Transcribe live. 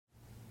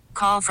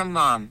Call from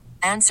mom.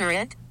 Answer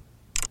it.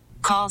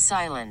 Call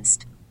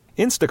silenced.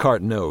 Instacart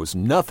knows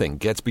nothing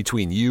gets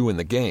between you and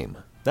the game.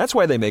 That's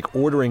why they make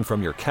ordering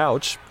from your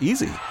couch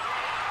easy.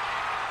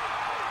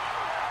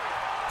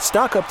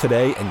 Stock up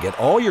today and get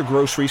all your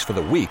groceries for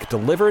the week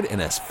delivered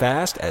in as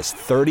fast as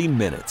 30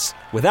 minutes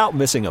without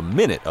missing a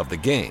minute of the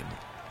game.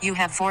 You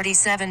have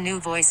 47 new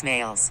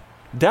voicemails.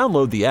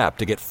 Download the app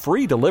to get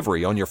free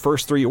delivery on your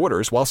first 3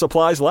 orders while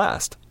supplies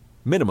last.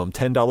 Minimum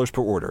 $10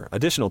 per order.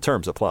 Additional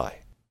terms apply.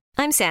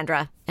 I'm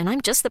Sandra, and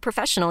I'm just the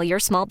professional your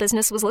small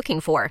business was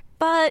looking for.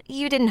 But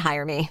you didn't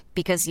hire me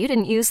because you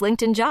didn't use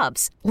LinkedIn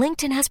Jobs.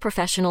 LinkedIn has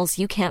professionals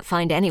you can't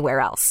find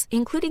anywhere else,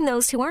 including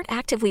those who aren't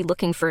actively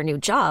looking for a new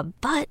job,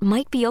 but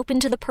might be open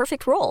to the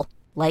perfect role,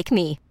 like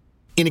me.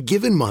 In a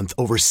given month,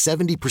 over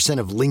 70%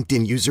 of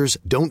LinkedIn users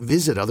don't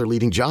visit other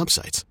leading job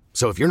sites.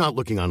 So if you're not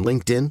looking on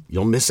LinkedIn,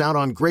 you'll miss out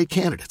on great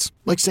candidates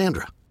like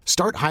Sandra.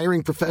 Start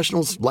hiring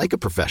professionals like a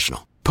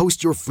professional.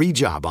 Post your free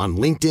job on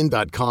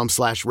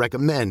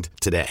linkedin.com/recommend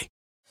today.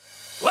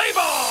 Play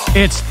ball!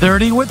 It's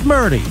 30 with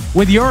Murdy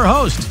with your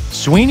host,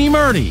 Sweeney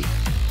Murdy.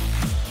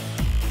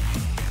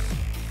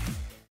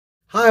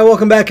 Hi,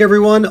 welcome back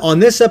everyone. On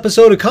this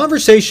episode, a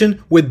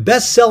conversation with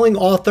best-selling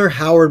author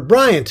Howard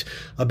Bryant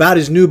about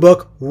his new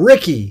book,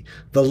 Ricky,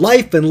 The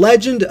Life and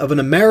Legend of an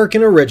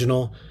American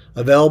Original,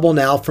 available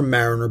now from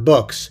Mariner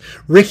Books.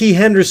 Rickey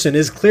Henderson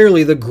is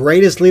clearly the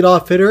greatest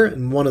leadoff hitter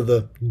and one of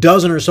the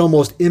dozen or so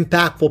most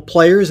impactful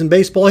players in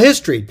baseball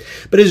history.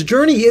 But his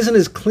journey isn't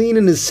as clean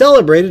and as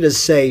celebrated as,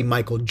 say,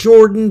 Michael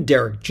Jordan,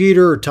 Derek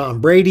Jeter, or Tom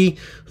Brady,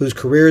 whose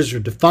careers are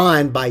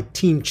defined by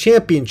team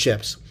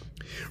championships.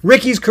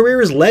 Rickey's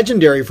career is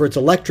legendary for its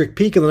electric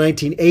peak in the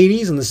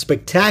 1980s and the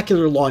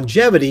spectacular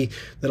longevity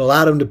that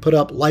allowed him to put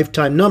up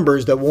lifetime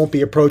numbers that won't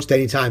be approached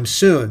anytime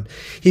soon.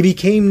 He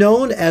became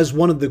known as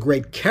one of the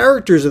great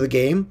characters of the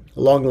game,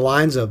 along the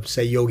lines of,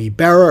 say, Yogi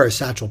Berra or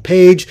Satchel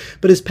Paige,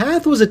 but his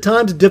path was at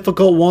times a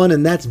difficult one,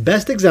 and that's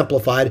best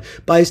exemplified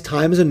by his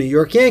time as a New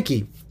York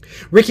Yankee.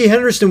 Rickey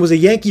Henderson was a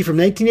Yankee from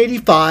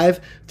 1985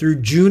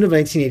 through June of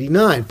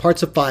 1989,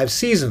 parts of 5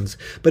 seasons,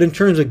 but in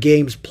terms of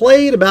games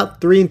played,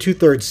 about 3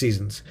 2/3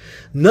 seasons.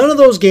 None of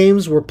those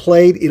games were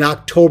played in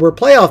October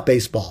playoff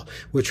baseball,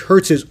 which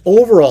hurts his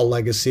overall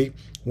legacy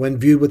when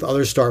viewed with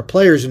other star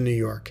players in New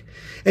York.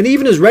 And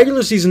even his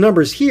regular season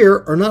numbers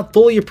here are not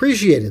fully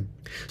appreciated.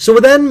 So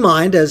with that in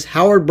mind, as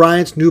Howard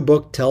Bryant's new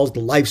book tells the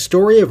life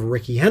story of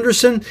Rickey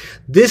Henderson,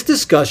 this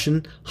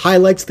discussion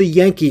highlights the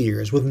Yankee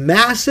years with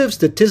massive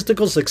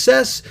statistical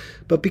success,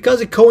 but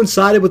because it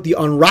coincided with the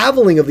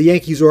unraveling of the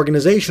Yankees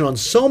organization on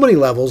so many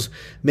levels,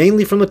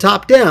 mainly from the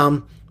top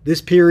down,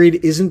 this period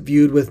isn't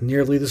viewed with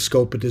nearly the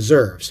scope it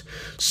deserves.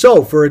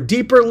 So, for a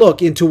deeper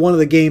look into one of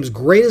the game's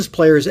greatest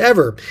players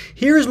ever,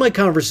 here's my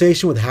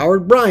conversation with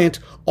Howard Bryant,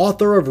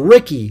 author of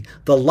Ricky,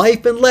 The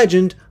Life and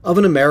Legend of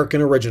an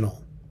American Original.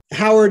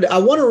 Howard, I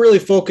want to really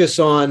focus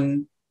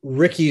on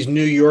Rickey's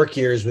New York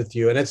years with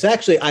you. And it's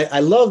actually,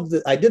 I love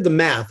that I did the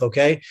math.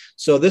 Okay.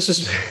 So this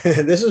is,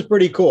 this is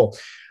pretty cool.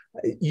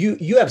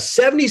 You have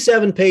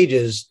 77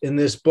 pages in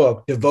this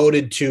book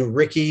devoted to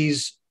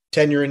Rickey's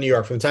tenure in New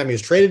York, from the time he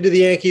was traded to the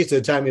Yankees to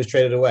the time he was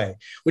traded away,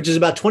 which is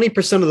about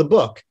 20% of the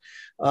book.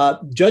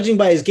 Judging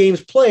by his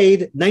games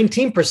played,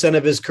 19%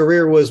 of his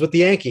career was with the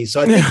Yankees. So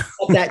I think I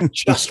got that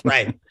just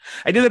right.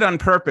 I did it on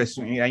purpose.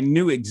 I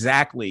knew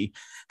exactly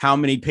how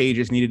many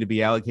pages needed to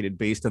be allocated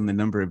based on the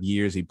number of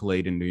years he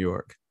played in New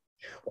York.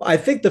 Well, I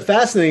think the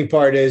fascinating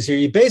part is here,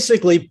 you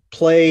basically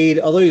played,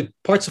 although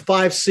parts of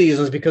 5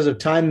 seasons because of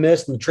time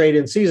missed and trade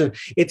in season,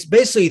 it's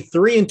basically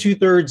 3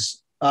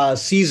 2/3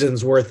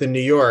 seasons worth in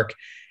New York.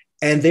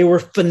 And they were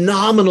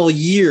phenomenal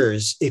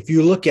years if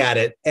you look at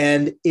it.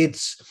 And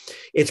it's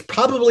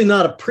probably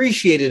not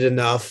appreciated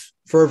enough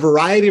for a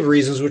variety of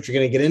reasons, which we're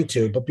going to get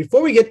into. But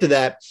before we get to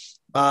that,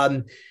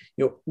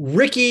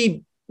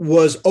 Rickey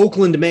was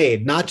Oakland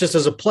made, not just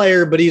as a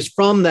player, but he's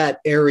from that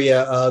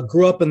area,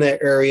 grew up in that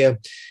area.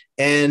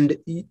 And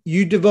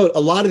you devote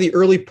a lot of the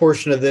early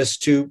portion of this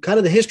to kind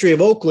of the history of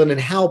Oakland and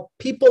how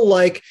people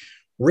like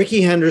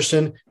Rickey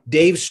Henderson,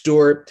 Dave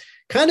Stewart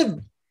kind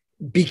of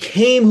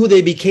became who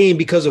they became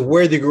because of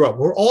where they grew up.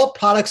 We're all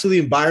products of the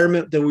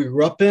environment that we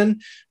grew up in,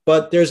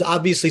 but there's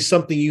obviously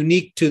something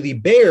unique to the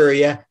Bay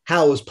Area,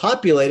 how it was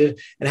populated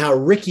and how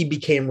Rickey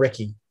became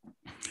Rickey.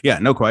 Yeah,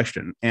 no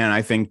question. And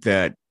I think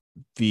that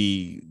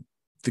the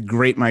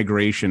Great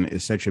Migration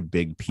is such a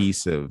big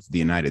piece of the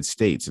United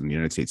States and the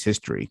United States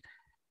history.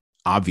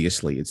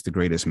 Obviously, it's the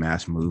greatest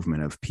mass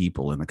movement of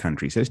people in the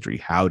country's history.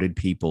 How did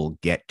people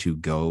get to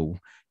go?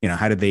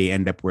 How did they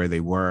end up where they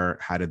were?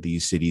 How did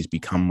these cities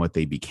become what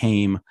they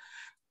became?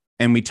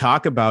 And we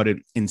talk about it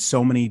in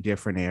so many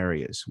different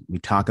areas. We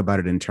talk about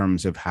it in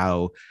terms of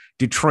how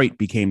Detroit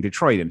became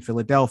Detroit, and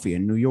Philadelphia,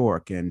 and New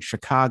York, and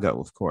Chicago,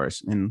 of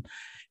course, and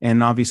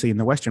obviously in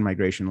the Western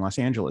migration, Los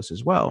Angeles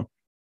as well.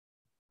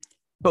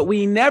 But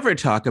we never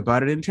talk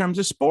about it in terms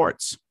of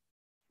sports.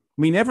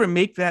 We never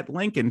make that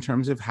link in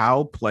terms of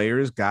how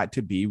players got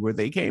to be where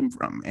they came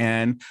from.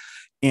 And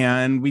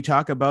And we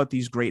talk about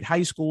these great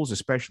high schools,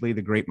 especially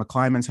the great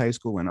McClymonds High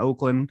School in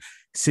Oakland,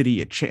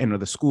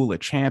 the School of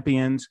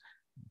Champions,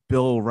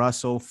 Bill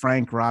Russell,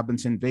 Frank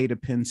Robinson, Vada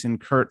Pinson,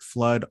 Curt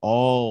Flood,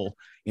 all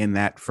in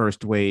that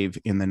first wave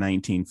in the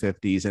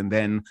 1950s. And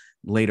then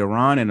later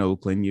on in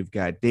Oakland, you've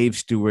got Dave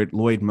Stewart,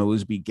 Lloyd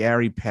Moseby,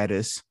 Gary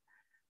Pettis,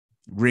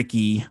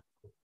 Rickey,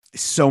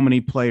 so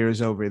many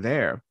players over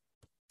there.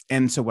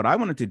 And so what I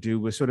wanted to do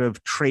was sort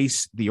of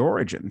trace the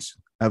origins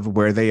of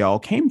where they all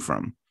came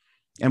from.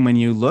 And when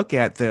you look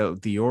at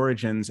the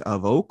origins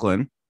of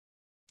Oakland,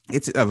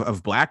 it's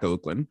of Black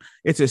Oakland,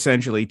 it's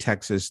essentially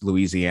Texas,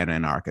 Louisiana,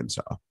 and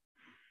Arkansas.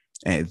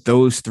 And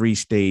those three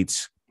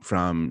states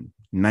from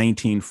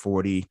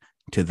 1940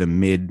 to the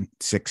mid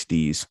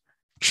 60s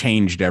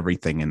changed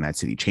everything in that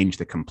city, changed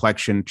the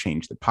complexion,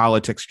 changed the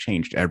politics,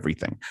 changed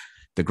everything.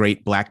 The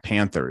great Black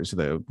Panthers,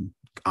 the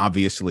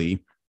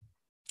obviously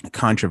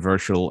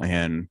controversial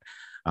and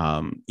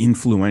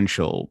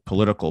influential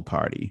political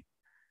party.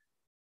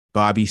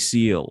 Bobby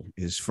Seale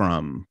is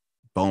from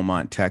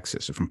Beaumont,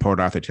 Texas, or from Port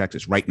Arthur,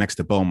 Texas, right next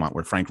to Beaumont,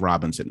 where Frank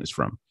Robinson is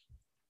from.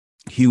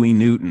 Huey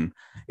Newton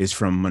is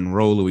from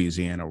Monroe,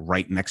 Louisiana,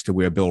 right next to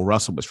where Bill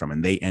Russell was from,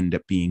 and they end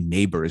up being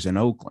neighbors in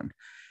Oakland.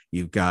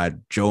 You've got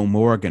Joe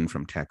Morgan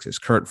from Texas,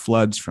 Curt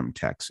Flood's from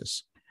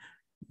Texas.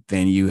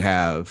 Then you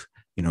have,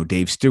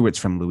 Dave Stewart's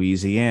from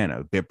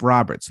Louisiana, Bip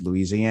Roberts,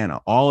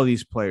 Louisiana, all of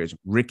these players,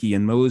 Rickey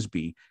and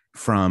Moseby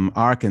from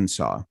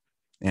Arkansas.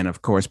 And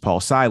of course, Paul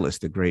Silas,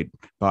 the great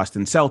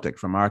Boston Celtic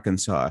from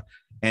Arkansas,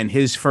 and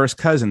his first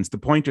cousins, the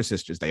Pointer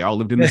Sisters. They all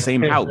lived in the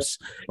same house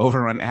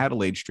over on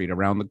Adelaide Street,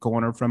 around the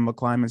corner from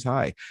McClymonds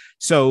High.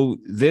 So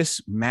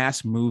this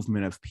mass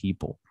movement of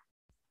people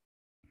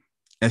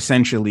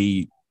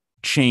essentially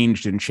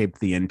changed and shaped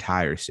the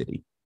entire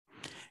city.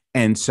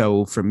 And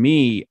so for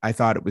me, I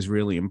thought it was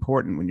really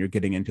important when you're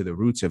getting into the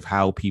roots of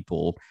how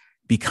people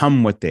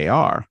become what they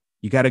are.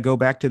 You got to go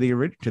back to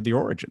the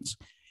origins.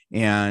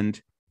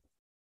 And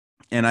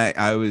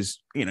I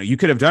was, you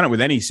could have done it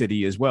with any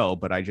city as well,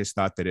 but I just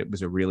thought that it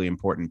was a really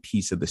important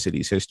piece of the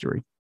city's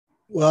history.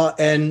 Well,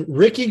 and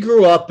Rickey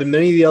grew up, and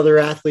many of the other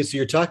athletes that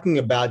you're talking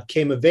about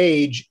came of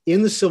age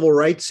in the civil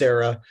rights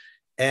era.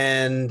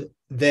 And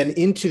then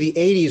into the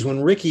 80s,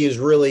 when Rickey is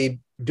really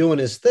doing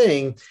his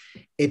thing,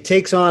 it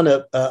takes on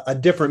a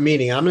different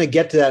meaning. I'm going to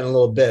get to that in a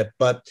little bit.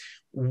 But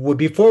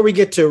before we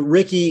get to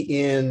Rickey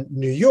in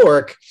New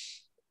York,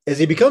 as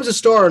he becomes a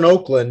star in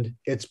Oakland,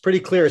 it's pretty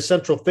clear a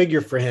central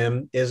figure for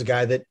him is a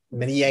guy that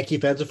many Yankee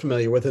fans are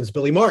familiar with, and it's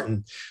Billy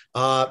Martin,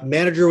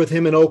 manager with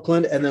him in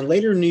Oakland and then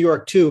later in New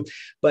York too.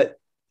 But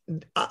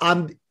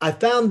I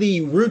found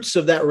the roots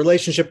of that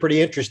relationship pretty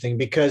interesting,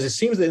 because it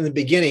seems that in the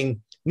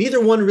beginning,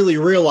 neither one really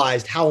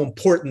realized how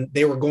important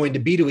they were going to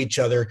be to each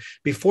other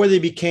before they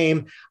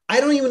became, I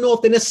don't even know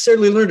if they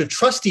necessarily learned to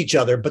trust each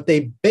other, but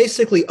they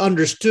basically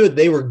understood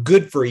they were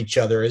good for each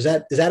other. Is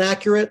that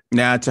accurate?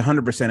 Yeah, it's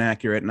 100%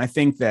 accurate. And I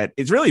think that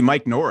it's really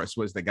Mike Norris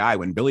was the guy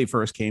when Billy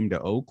first came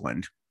to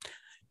Oakland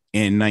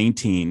in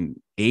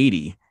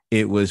 1980.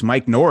 It was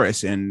Mike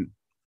Norris and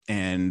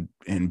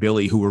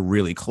Billy who were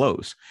really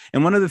close.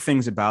 And one of the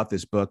things about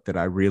this book that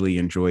I really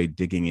enjoyed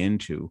digging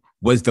into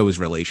was those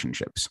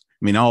relationships.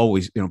 I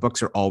mean,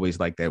 books are always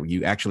like that, where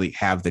you actually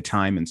have the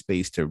time and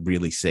space to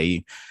really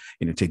say,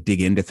 to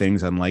dig into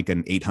things, unlike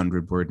an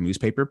 800-word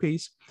newspaper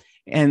piece.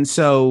 And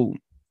so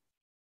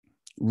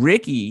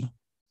Rickey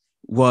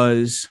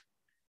was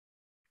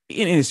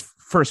in his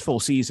first full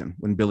season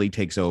when Billy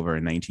takes over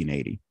in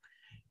 1980.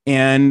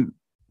 And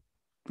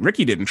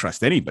Rickey didn't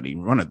trust anybody.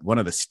 One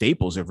of the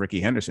staples of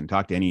Rickey Henderson,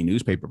 talk to any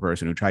newspaper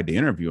person who tried to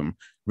interview him.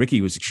 Rickey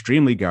was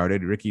extremely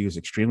guarded. Rickey was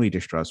extremely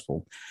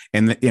distrustful,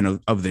 and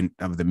of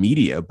the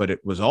media. But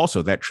it was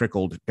also that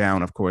trickled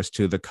down, of course,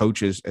 to the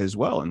coaches as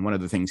well. And one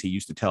of the things he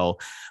used to tell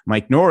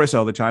Mike Norris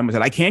all the time was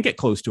that I can't get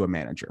close to a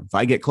manager. If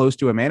I get close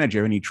to a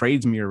manager and he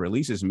trades me or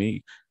releases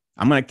me,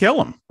 I'm going to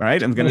kill him.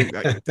 Right?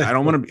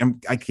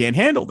 I can't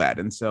handle that.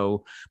 And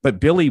so, but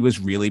Billy was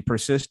really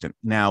persistent.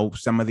 Now,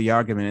 some of the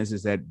argument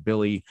is that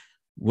Billy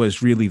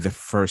was really the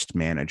first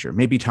manager,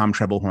 maybe Tom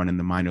Trebelhorn in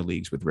the minor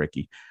leagues with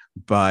Rickey,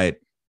 but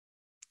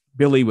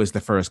Billy was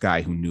the first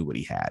guy who knew what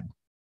he had.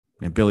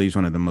 And Billy's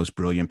one of the most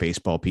brilliant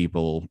baseball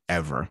people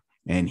ever.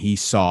 And he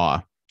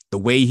saw the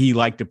way he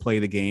liked to play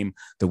the game,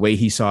 the way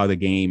he saw the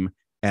game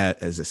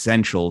as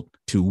essential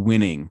to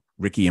winning.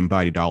 Rickey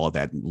embodied all of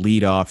that: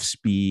 leadoff,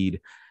 speed,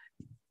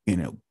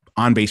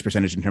 on base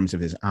percentage in terms of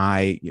his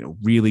eye,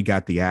 really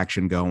got the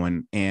action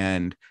going.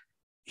 And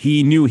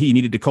he knew he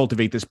needed to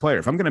cultivate this player.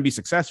 If I'm going to be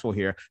successful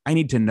here, I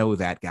need to know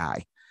that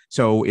guy.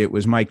 So it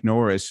was Mike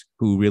Norris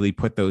who really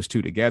put those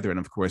two together. And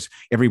of course,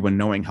 everyone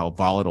knowing how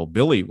volatile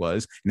Billy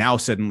was, now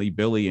suddenly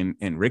Billy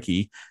and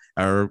Rickey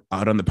are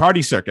out on the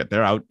party circuit.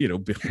 They're out,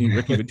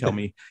 Rickey would tell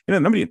me,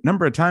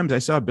 number of times I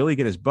saw Billy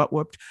get his butt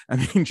whooped. I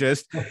mean,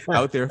 just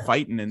out there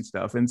fighting and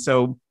stuff. And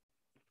so,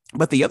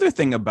 but the other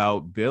thing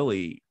about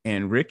Billy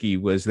and Rickey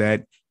was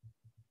that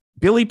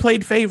Billy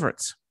played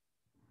favorites.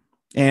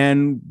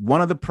 And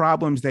one of the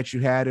problems that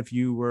you had if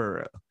you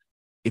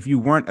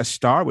weren't a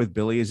star with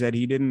Billy is that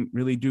he didn't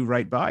really do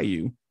right by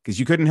you because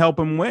you couldn't help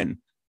him win.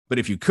 But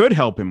if you could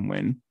help him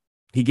win,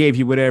 he gave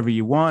you whatever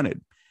you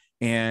wanted.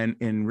 And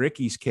in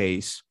Ricky's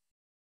case,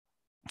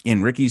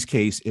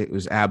 it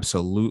was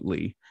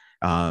absolutely,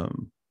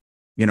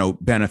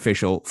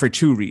 beneficial for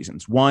two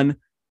reasons. One,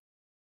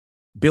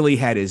 Billy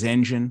had his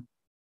engine.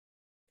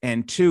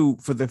 And two,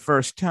 for the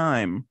first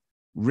time,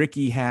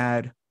 Ricky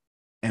had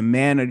a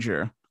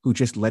manager who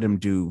just let him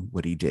do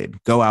what he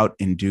did. Go out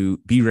and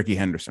be Ricky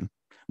Henderson.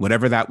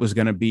 Whatever that was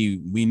going to be,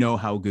 we know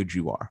how good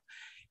you are.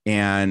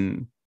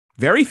 And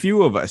very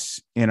few of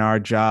us in our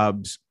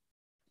jobs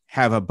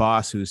have a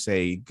boss who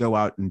say, go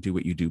out and do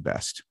what you do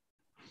best.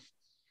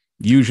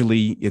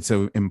 Usually it's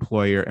an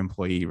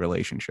employer-employee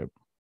relationship.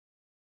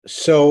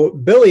 So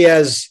Billy,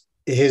 as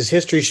his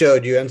history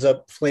showed you, ends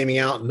up flaming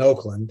out in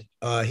Oakland.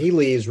 He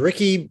leaves.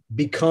 Ricky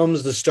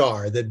becomes the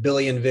star that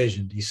Billy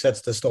envisioned. He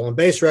sets the stolen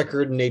base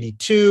record in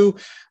 82.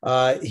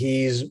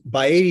 He's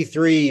by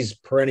 83, he's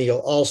perennial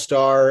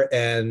all-star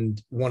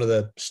and one of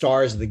the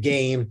stars of the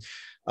game.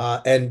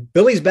 And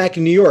Billy's back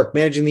in New York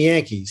managing the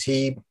Yankees.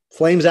 He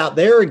flames out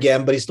there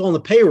again, but he's still on the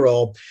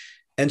payroll.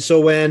 And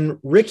so when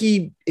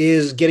Ricky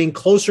is getting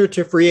closer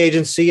to free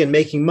agency and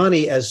making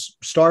money, as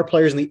star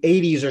players in the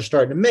 80s are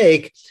starting to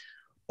make,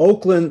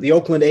 the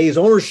Oakland A's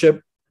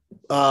ownership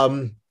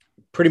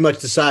pretty much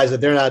decides that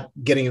they're not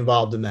getting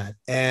involved in that.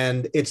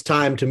 And it's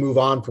time to move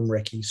on from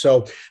Ricky.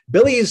 So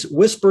Billy's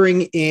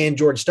whispering in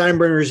George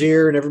Steinbrenner's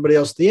ear and everybody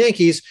else at the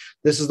Yankees,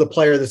 this is the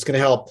player that's going to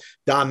help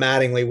Don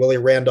Mattingly, Willie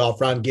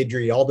Randolph, Ron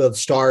Guidry, all the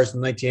stars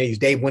in the 1980s,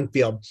 Dave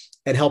Winfield,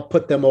 and help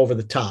put them over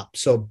the top.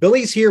 So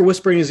Billy's here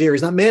whispering in his ear.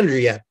 He's not manager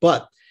yet,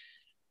 but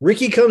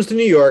Ricky comes to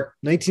New York,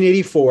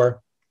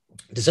 1984,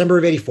 December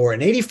of 84.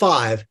 In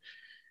 85,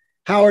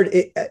 Howard,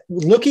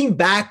 looking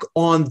back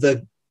on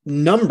the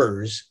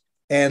numbers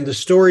and the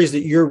stories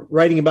that you're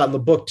writing about in the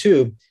book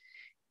too,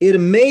 it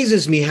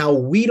amazes me how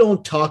we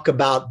don't talk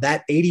about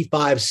that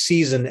 85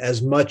 season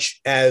as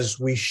much as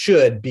we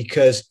should,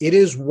 because it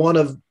is one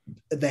of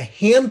the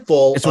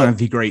handful. It's one of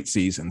the great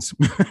seasons.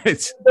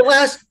 It's the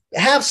last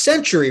half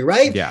century,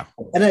 right? Yeah.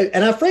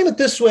 And I frame it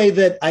this way,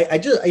 that I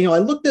just, I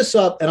looked this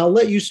up and I'll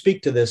let you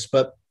speak to this,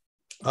 but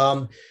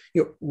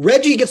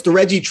Reggie gets the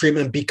Reggie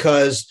treatment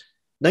because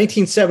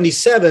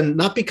 1977,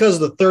 not because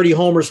of the 30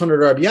 homers,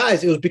 100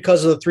 RBIs, it was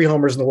because of the 3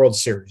 homers in the World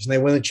Series, and they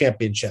win the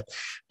championship.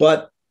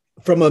 But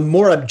from a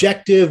more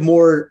objective,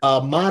 more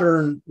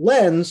modern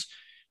lens,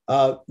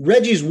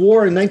 Reggie's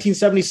WAR in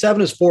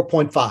 1977 is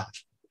 4.5.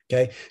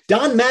 Okay,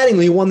 Don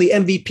Mattingly won the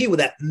MVP with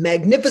that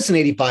magnificent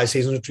 85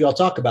 season, which we all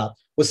talk about,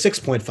 was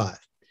 6.5.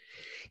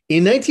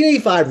 In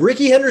 1985,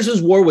 Ricky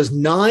Henderson's WAR was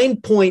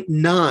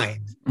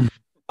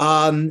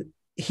 9.9.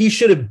 He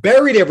should have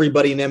buried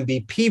everybody in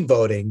MVP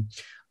voting.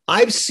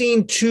 I've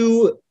seen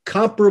 2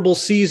 comparable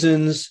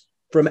seasons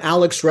from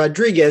Alex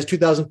Rodriguez,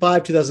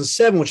 2005,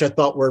 2007, which I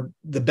thought were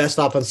the best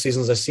offense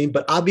seasons I've seen.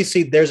 But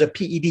obviously there's a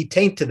PED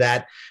taint to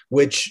that,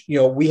 which,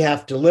 we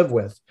have to live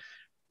with.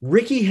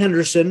 Ricky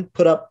Henderson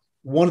put up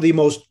one of the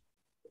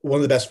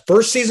best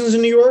first seasons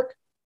in New York,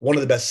 one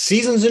of the best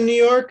seasons in New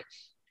York.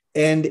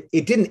 And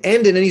it didn't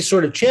end in any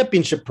sort of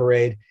championship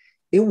parade.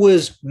 It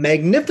was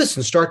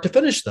magnificent start to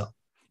finish, though.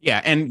 Yeah,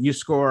 and you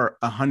score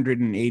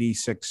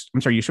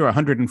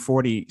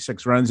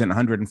 146 runs in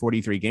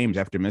 143 games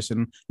after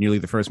missing nearly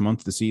the first month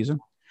of the season.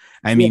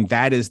 I mean,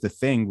 that is the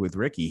thing with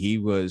Ricky. He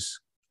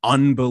was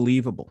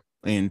unbelievable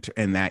in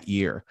that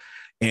year.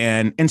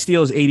 And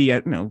steals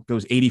 80,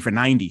 goes 80 for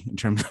 90 in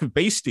terms of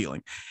base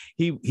stealing.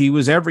 He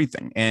was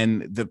everything.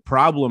 And the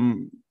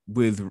problem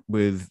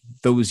with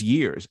those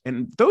years,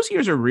 and those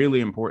years are really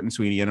important,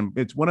 Sweeney, and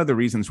it's one of the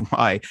reasons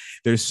why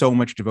there's so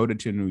much devoted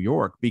to New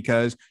York,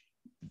 because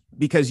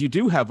you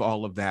do have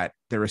all of that.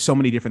 There are so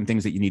many different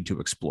things that you need to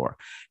explore.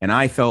 And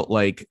I felt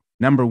like,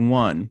 number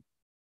one,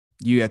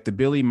 you had the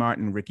Billy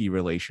Martin Ricky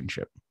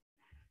relationship.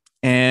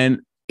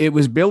 And it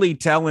was Billy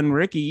telling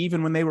Ricky,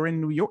 even when they were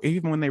in New York,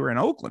 even when they were in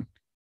Oakland,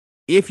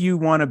 if you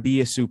want to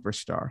be a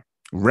superstar,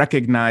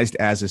 recognized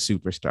as a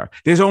superstar,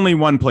 there's only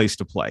one place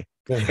to play.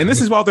 And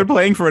this is while they're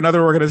playing for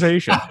another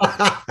organization.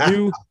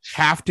 You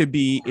have to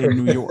be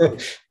in New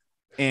York.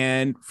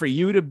 And for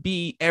you to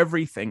be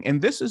everything,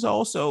 and this is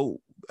also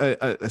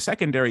a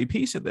secondary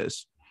piece of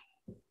this,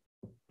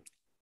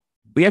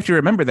 we have to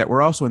remember that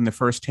we're also in the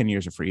first 10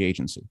 years of free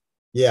agency.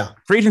 Yeah.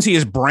 Free agency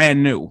is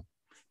brand new.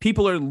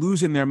 People are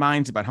losing their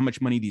minds about how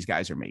much money these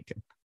guys are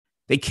making.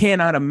 They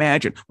cannot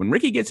imagine. When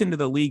Ricky gets into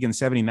the league in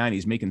 79,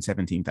 he's making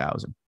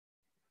 $17,000.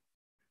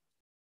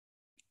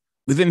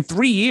 Within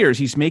 3 years,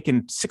 he's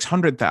making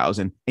 $600,000,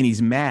 and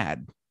he's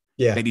mad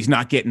that he's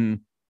not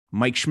getting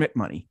Mike Schmidt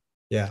money.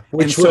 Yeah,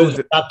 which was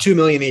about $2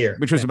 million a year.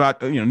 Which was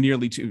about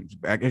nearly two.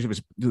 Actually, it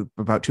was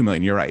about $2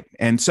 million. You're right.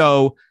 And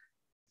so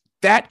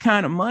that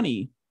kind of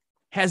money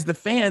has the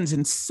fans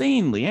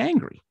insanely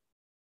angry.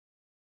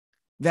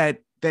 That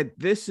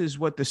this is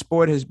what the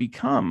sport has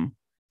become,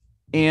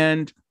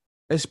 and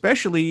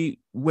especially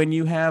when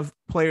you have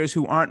players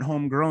who aren't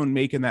homegrown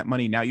making that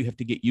money. Now you have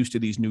to get used to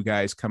these new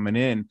guys coming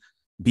in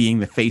being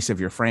the face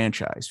of your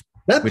franchise.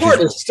 That part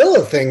is still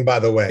a thing, by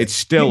the way. It's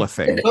still a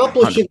thing.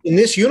 Accomplish it in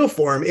this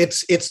uniform.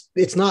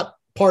 It's not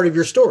part of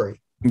your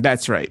story.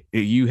 That's right.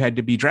 You had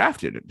to be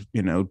drafted,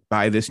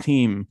 by this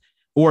team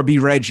or be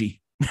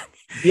Reggie.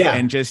 Yeah.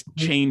 And just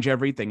change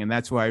everything. And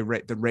that's why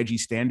the Reggie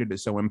standard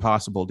is so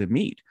impossible to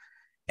meet.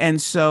 And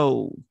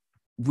so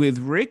with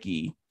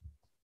Ricky,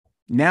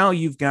 now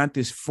you've got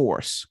this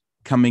force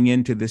coming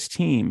into this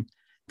team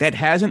that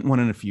hasn't won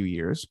in a few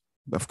years.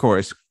 Of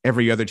course,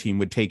 every other team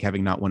would take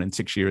having not won in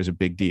 6 years a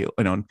big deal,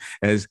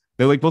 as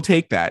they're like, we'll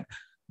take that.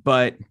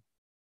 But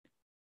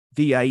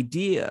the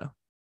idea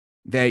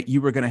that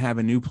you were going to have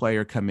a new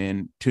player come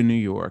in to New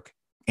York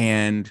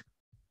and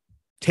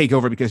take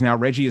over, because now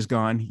Reggie is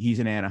gone. He's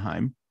in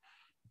Anaheim.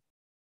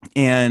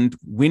 And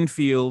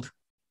Winfield,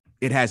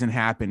 it hasn't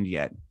happened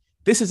yet.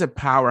 This is a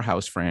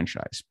powerhouse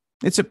franchise.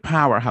 It's a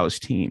powerhouse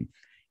team.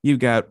 You've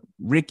got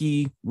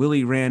Ricky,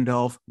 Willie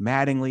Randolph,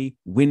 Mattingly,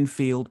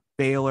 Winfield,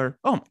 Baylor.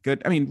 Oh my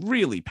good. I mean,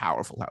 really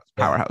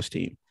powerhouse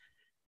team.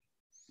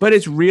 But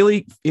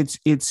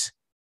it's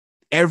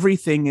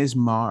everything is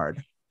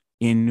marred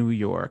in New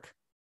York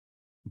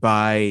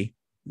by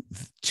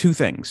two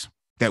things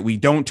that we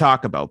don't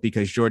talk about,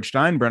 because George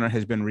Steinbrenner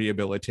has been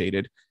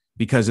rehabilitated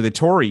because of the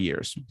Tory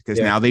years, because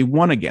now they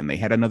won again. They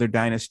had another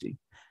dynasty.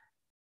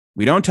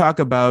 We don't talk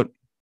about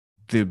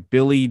the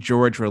Billy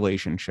George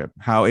relationship,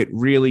 how it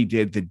really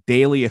did, the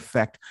daily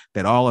effect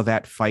that all of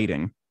that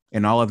fighting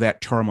and all of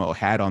that turmoil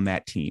had on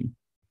that team.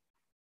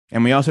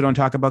 And we also don't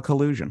talk about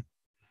collusion.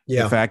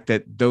 The fact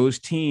that those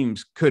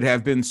teams could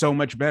have been so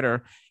much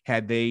better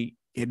had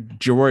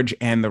George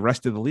and the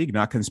rest of the league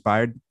not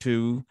conspired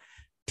to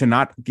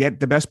not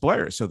get the best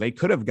players. So they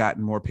could have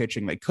gotten more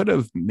pitching. They could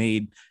have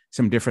made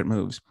some different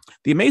moves.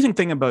 The amazing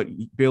thing about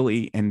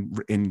Billy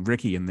and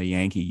Ricky in the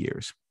Yankee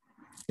years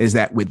is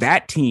that with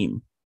that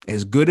team,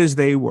 as good as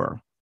they were,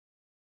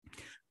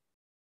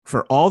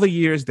 for all the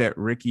years that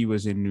Ricky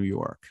was in New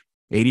York,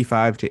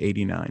 85 to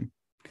 89,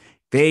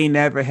 they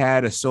never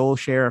had a sole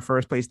share of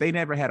first place. They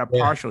never had a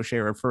partial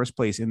share of first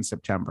place in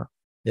September.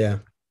 Yeah.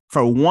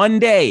 For one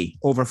day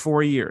over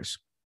 4 years.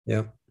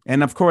 Yeah.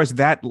 And of course,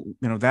 that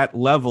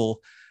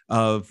level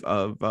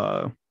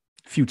of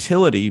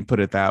futility, put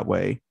it that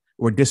way,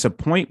 or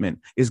disappointment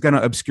is going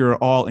to obscure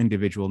all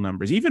individual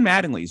numbers, even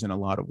Mattingly's in a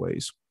lot of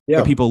ways. Yeah.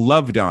 But people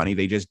love Donnie.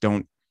 They just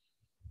don't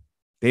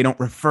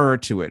refer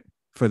to it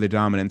for the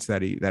dominance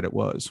that it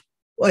was.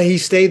 Well, he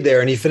stayed there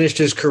and he finished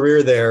his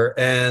career there.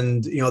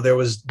 And,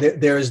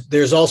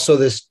 there's also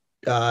this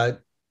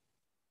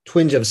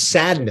twinge of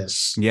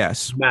sadness.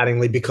 Yes.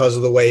 Mattingly, because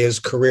of the way his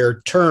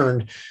career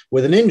turned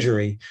with an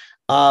injury.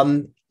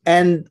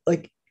 And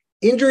like,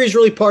 injury is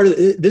really part of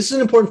this. Is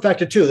an important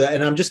factor too.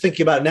 And I'm just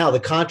thinking about it now,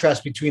 the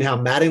contrast between how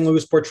Mattingly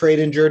was portrayed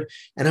injured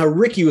and how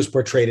Ricky was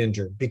portrayed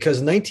injured, because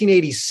in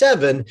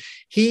 1987,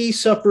 he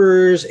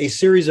suffers a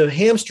series of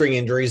hamstring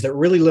injuries that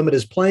really limit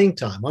his playing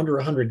time, under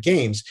 100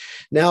 games.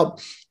 Now,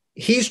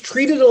 he's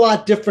treated a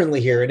lot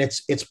differently here, and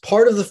it's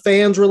part of the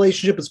fans'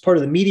 relationship. It's part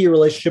of the media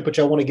relationship, which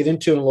I want to get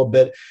into in a little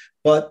bit.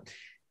 But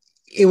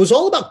it was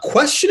all about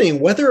questioning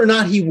whether or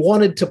not he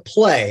wanted to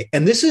play.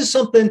 And this is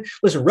something,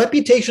 listen,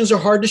 reputations are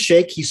hard to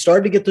shake. He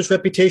started to get this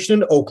reputation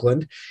in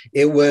Oakland.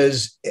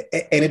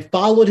 It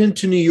followed him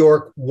to New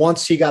York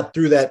once he got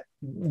through that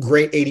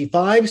great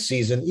 85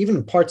 season,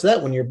 even parts of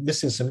that when you're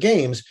missing some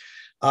games.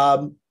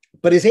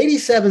 But his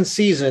 87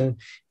 season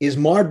is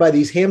marred by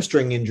these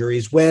hamstring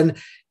injuries when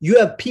you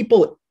have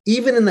people,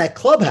 even in that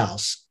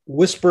clubhouse,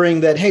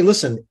 whispering that, hey,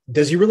 listen,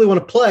 does he really want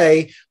to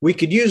play? We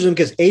could use him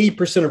because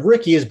 80% of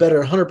Ricky is better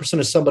than 100%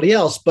 of somebody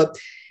else. But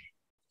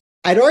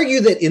I'd argue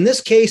that in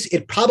this case,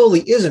 it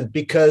probably isn't,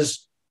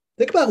 because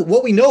think about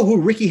what we know who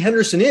Ricky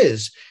Henderson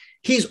is.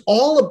 He's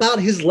all about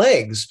his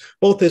legs.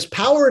 Both his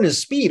power and his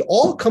speed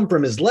all come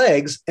from his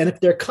legs. And if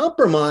they're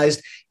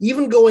compromised,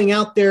 even going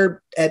out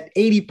there at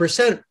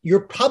 80%,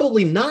 you're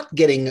probably not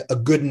getting a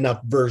good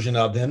enough version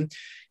of him.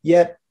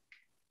 Yet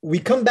we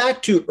come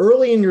back to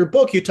early in your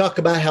book, you talk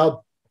about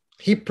how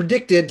he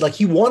predicted, like,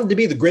 he wanted to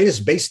be the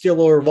greatest base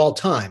stealer of all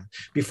time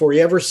before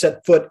he ever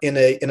set foot in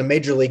a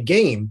major league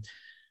game.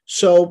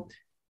 So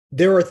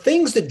there are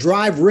things that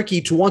drive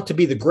Ricky to want to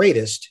be the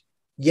greatest,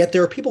 yet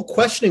there are people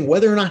questioning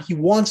whether or not he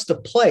wants to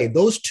play.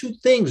 Those two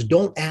things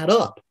don't add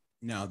up.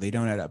 No, they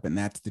don't add up. And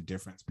that's the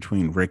difference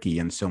between Ricky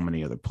and so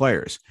many other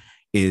players,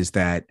 is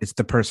that it's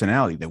the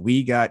personality that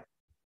we got.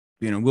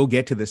 We'll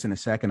get to this in a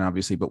second,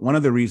 obviously, but one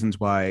of the reasons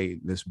why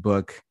this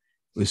book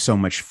was so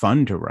much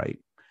fun to write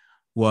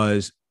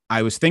was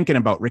I was thinking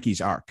about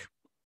Ricky's arc.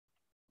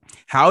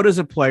 How does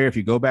a player, if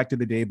you go back to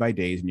the day by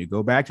days and you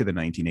go back to the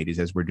 1980s,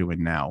 as we're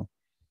doing now,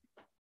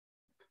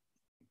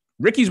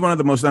 Ricky's one of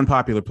the most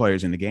unpopular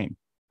players in the game.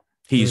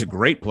 He's a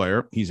great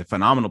player. He's a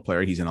phenomenal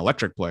player. He's an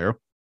electric player,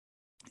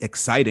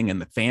 exciting, and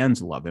the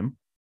fans love him.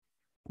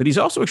 But he's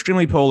also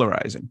extremely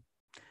polarizing.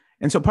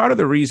 And so part of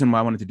the reason why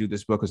I wanted to do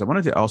this book is I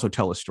wanted to also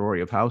tell a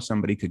story of how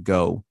somebody could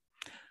go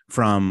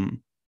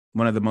from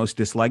one of the most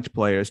disliked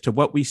players to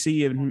what we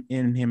see in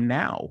him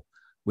now,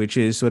 which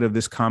is sort of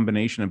this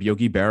combination of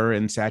Yogi Berra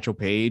and Satchel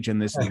Paige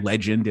and this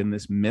legend and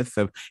this myth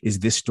of, is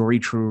this story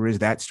true or is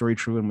that story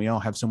true? And we all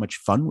have so much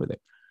fun with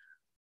it.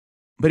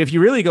 But if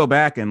you really go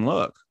back and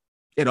look,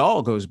 it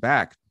all goes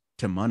back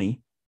to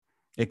money.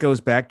 It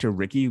goes back to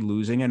Ricky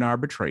losing an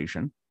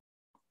arbitration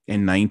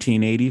in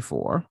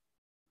 1984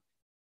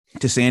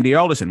 to Sandy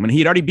Alderson, when he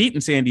had already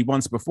beaten Sandy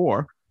once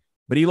before,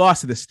 but he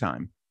lost this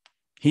time.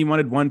 He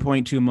wanted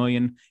 $1.2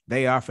 million.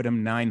 They offered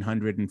him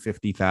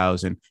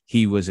 $950,000.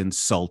 He was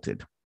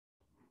insulted.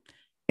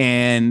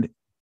 And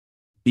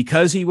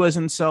because he was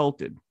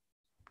insulted,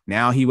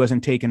 now he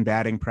wasn't taking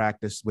batting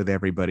practice with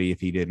everybody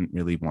if he didn't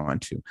really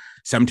want to.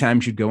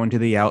 Sometimes you'd go into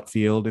the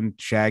outfield and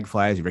shag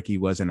flies. Ricky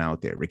wasn't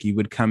out there. Ricky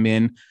would come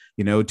in,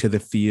 to the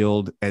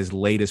field as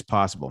late as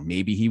possible.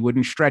 Maybe he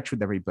wouldn't stretch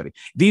with everybody.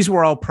 These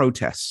were all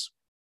protests.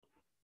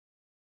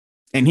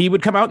 And he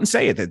would come out and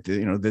say it, that,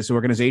 this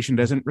organization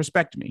doesn't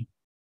respect me.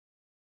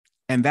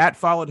 And that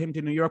followed him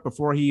to New York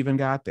before he even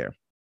got there.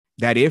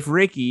 That if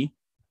Ricky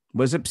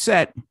was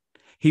upset,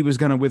 he was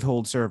going to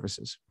withhold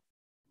services.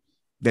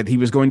 That he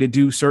was going to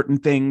do certain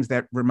things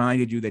that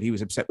reminded you that he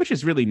was upset, which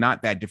is really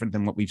not that different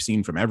than what we've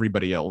seen from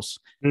everybody else.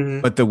 Mm-hmm.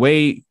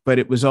 But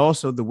it was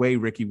also the way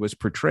Ricky was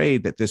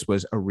portrayed, that this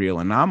was a real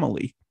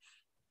anomaly.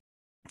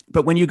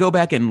 But when you go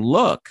back and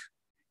look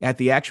at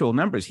the actual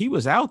numbers, he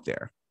was out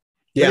there.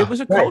 Yeah, but it was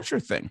a culture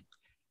thing.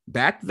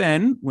 Back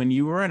then, when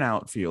you were an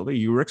outfielder,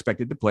 you were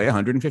expected to play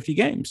 150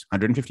 games,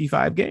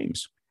 155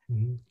 games.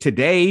 Mm-hmm.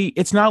 Today,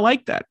 it's not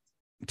like that.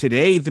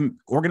 Today, the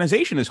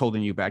organization is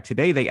holding you back.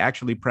 Today, they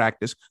actually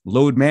practice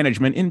load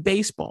management in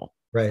baseball.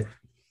 Right.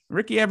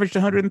 Ricky averaged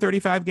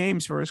 135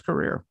 games for his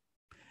career.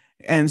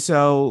 And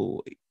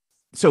so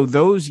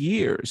those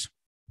years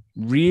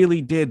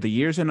really did, the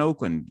years in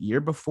Oakland,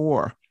 year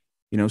before,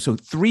 so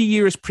 3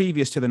 years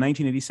previous to the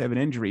 1987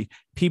 injury,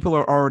 people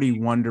are already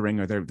wondering,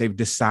 or they've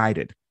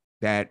decided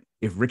that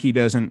if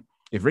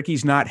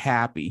Ricky's not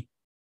happy,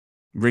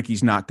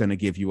 Ricky's not going to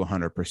give you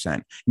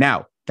 100%.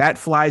 Now, that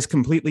flies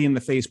completely in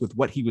the face with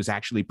what he was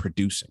actually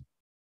producing.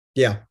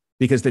 Yeah.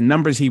 Because the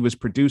numbers he was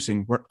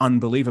producing were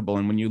unbelievable.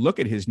 And when you look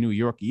at his New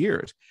York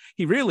years,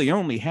 he really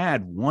only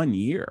had 1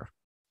 year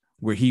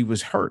where he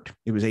was hurt.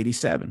 It was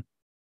 87.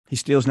 He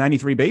steals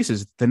 93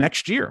 bases the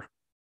next year.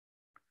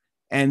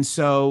 And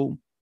so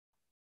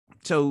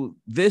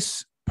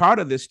this part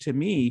of this, to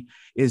me,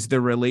 is the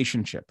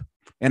relationship.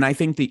 And I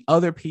think the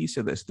other piece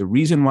of this, the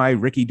reason why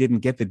Ricky didn't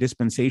get the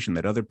dispensation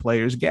that other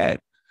players get,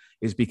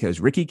 is because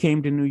Ricky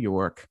came to New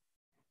York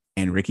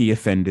and Ricky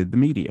offended the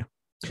media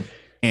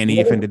and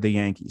he offended the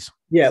Yankees.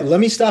 Yeah, let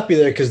me stop you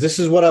there, because this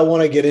is what I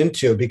want to get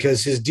into,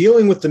 because his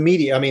dealing with the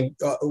media,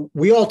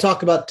 we all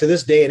talk about, to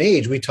this day and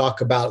age, we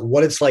talk about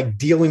what it's like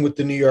dealing with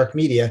the New York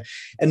media.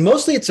 And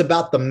mostly it's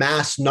about the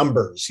mass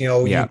numbers.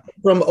 You come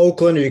from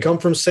Oakland, or you come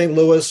from St.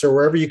 Louis, or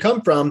wherever you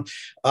come from,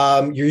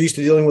 you're used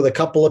to dealing with a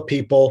couple of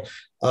people.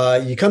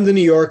 You come to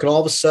New York and all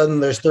of a sudden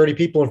there's 30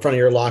 people in front of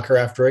your locker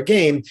after a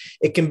game.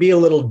 It can be a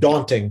little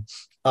daunting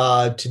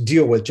to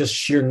deal with, just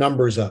sheer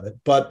numbers of it.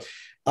 But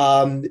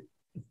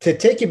to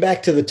take you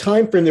back to the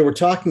time frame that we're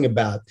talking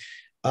about,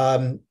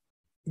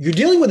 you're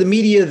dealing with a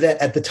media that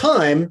at the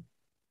time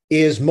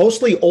is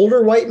mostly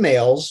older white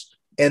males,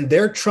 and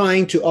they're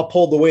trying to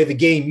uphold the way the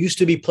game used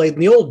to be played in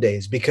the old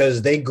days,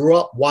 because they grew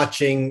up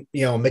watching,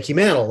 Mickey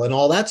Mantle and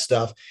all that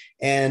stuff.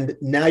 And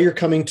now you're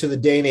coming to the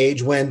day and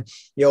age when,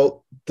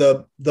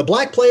 the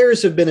black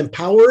players have been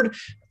empowered.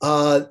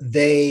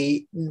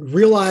 They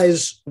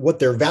realize what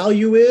their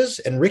value is.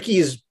 And Ricky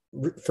is,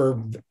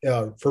 for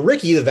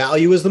Ricky, the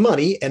value is the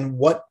money and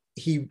what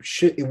he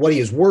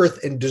is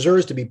worth and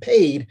deserves to be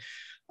paid.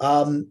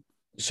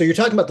 So you're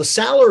talking about the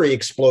salary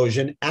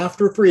explosion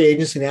after free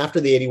agency and after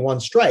the 81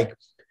 strike.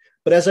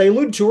 But as I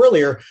alluded to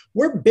earlier,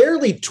 we're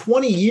barely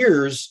 20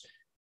 years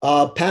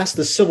past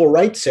the civil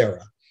rights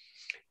era.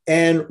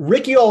 And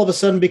Ricky all of a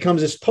sudden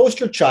becomes this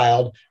poster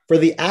child for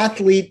the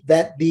athlete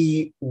that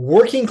the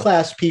working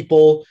class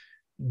people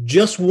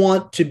just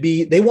want to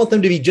be. They want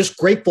them to be just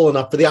grateful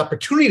enough for the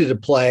opportunity to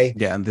play.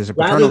 Yeah, and there's a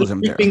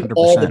paternalism there. 100%.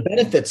 All the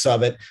benefits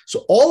of it.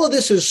 So all of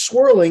this is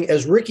swirling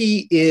as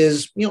Ricky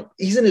is,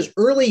 he's in his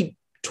early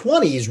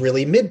 20s,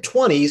 really mid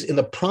 20s, in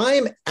the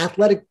prime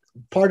athletic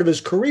part of his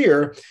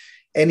career.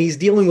 And he's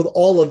dealing with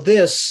all of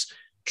this,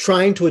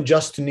 trying to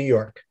adjust to New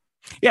York.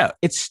 Yeah,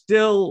 it's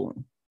still,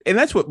 and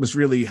that's what was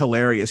really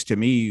hilarious to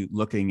me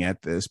looking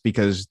at this,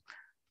 because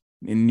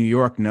in New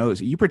York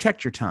knows you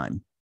protect your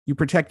time. You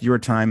protect your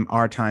time.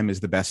 Our time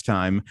is the best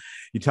time.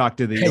 You talk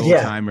to the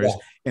old timers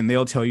and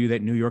they'll tell you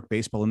that New York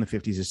baseball in the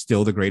 50s is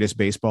still the greatest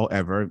baseball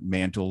ever.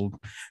 Mantle,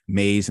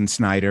 Mays, and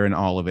Snyder and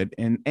all of it.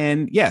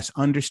 And yes,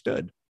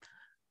 understood.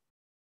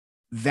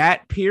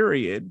 That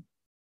period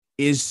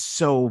is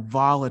so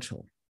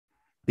volatile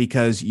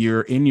because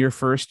you're in your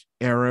first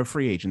era of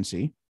free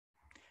agency.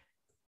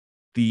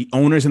 The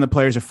owners and the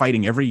players are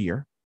fighting every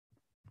year.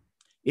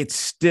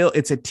 It's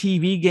a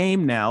TV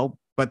game now,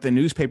 but the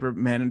newspaper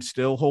men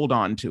still hold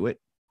on to it.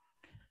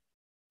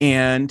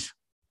 And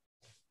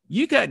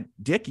you got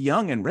Dick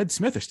Young and Red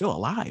Smith are still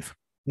alive.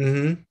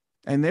 Mm-hmm.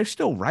 and they're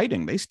still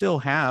writing. They still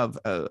have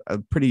a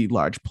pretty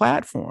large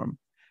platform.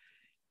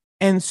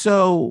 And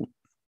so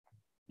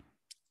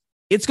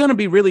it's going to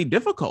be really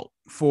difficult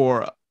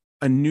for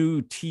a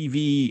new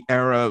TV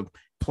era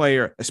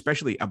player,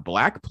 especially a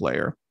black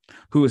player,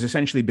 who has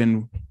essentially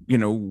been,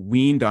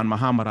 weaned on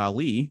Muhammad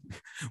Ali,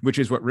 which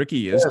is what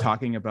Ricky is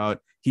talking about.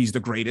 He's the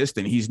greatest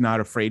and he's not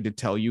afraid to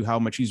tell you how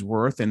much he's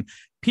worth. And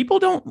people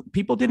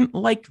didn't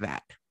like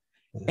that.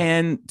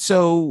 And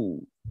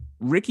so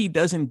Ricky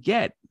doesn't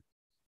get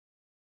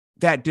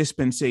that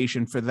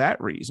dispensation for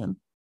that reason.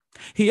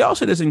 He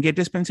also doesn't get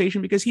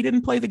dispensation because he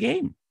didn't play the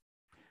game.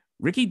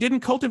 Ricky didn't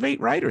cultivate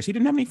writers. He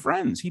didn't have any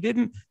friends.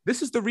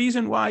 This is the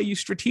reason why you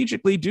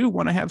strategically do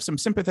want to have some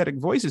sympathetic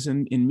voices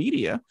in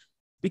media,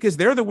 because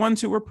they're the ones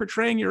who are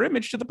portraying your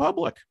image to the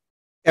public.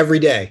 Every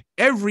day.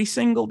 Every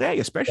single day,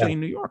 especially in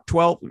New York.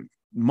 12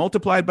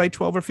 multiplied by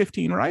 12 or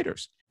 15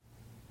 writers.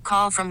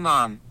 Call from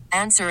mom.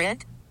 Answer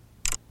it.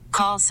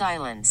 Call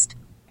silenced.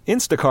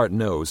 Instacart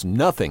knows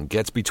nothing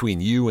gets between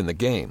you and the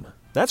game.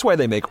 That's why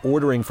they make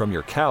ordering from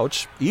your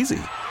couch easy.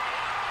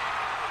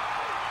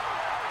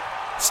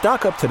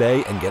 Stock up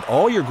today and get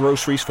all your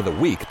groceries for the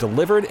week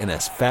delivered in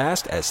as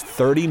fast as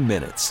 30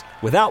 minutes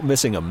without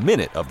missing a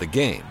minute of the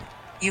game.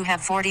 You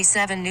have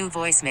 47 new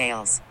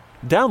voicemails.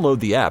 Download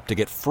the app to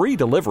get free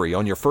delivery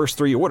on your first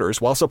 3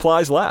 orders while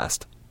supplies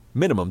last.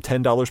 Minimum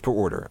 $10 per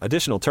order.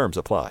 Additional terms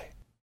apply.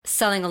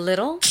 Selling a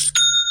little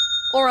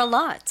or a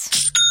lot?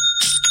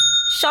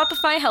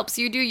 Shopify helps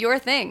you do your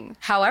thing,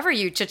 however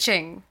you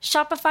cha-ching.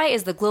 Shopify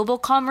is the global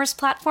commerce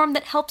platform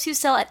that helps you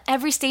sell at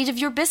every stage of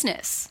your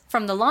business.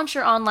 From the launch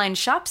your online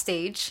shop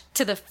stage,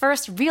 to the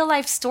first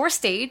real-life store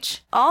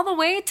stage, all the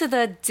way to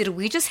the did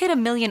we just hit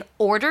 1 million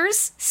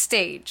orders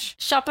stage.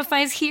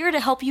 Shopify's here to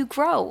help you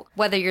grow.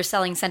 Whether you're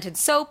selling scented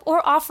soap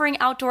or offering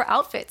outdoor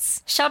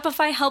outfits,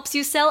 Shopify helps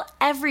you sell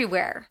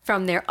everywhere.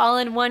 From their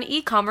all-in-one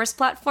e-commerce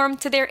platform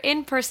to their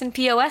in-person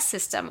POS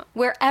system,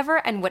 wherever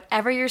and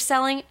whatever you're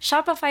selling,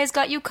 Shopify's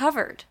got you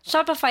covered.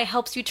 Shopify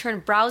helps you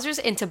turn browsers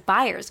into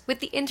buyers with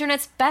the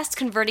internet's best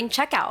converting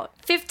checkout.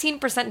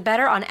 15%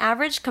 better on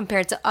average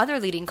compared to other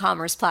leading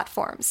commerce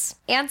platforms.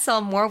 And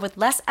sell more with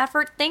less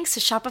effort thanks to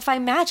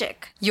Shopify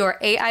Magic, your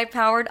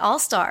AI-powered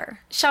all-star.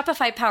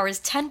 Shopify powers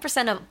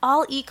 10% of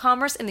all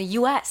e-commerce in the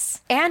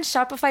US. And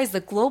Shopify is the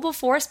global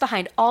force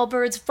behind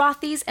Allbirds,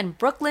 Rothy's, and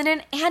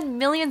Brooklinen, and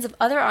millions of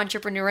other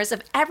entrepreneurs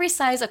of every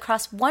size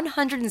across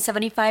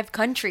 175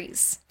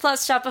 countries.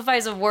 Plus,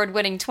 Shopify's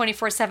award-winning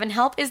 24/7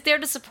 help is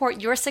there to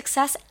support your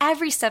success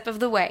every step of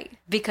the way.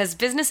 Because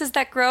businesses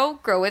that grow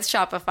with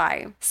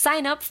Shopify.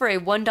 Sign up for a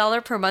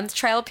 $1 per month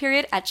trial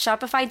period at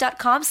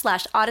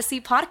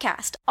shopify.com/Odyssey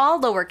Podcast, all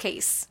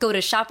lowercase. Go to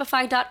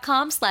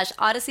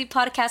shopify.com/Odyssey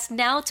Podcast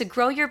now to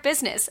grow your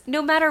business,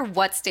 no matter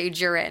what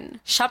stage you're in.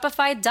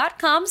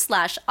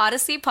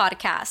 Shopify.com/Odyssey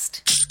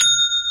Podcast.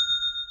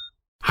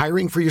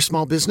 Hiring for your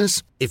small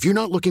business? If you're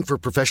not looking for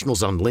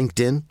professionals on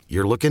LinkedIn,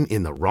 you're looking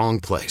in the wrong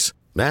place.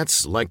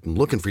 That's like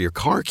looking for your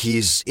car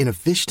keys in a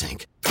fish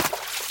tank.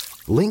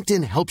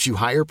 LinkedIn helps you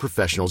hire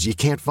professionals you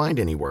can't find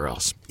anywhere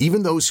else,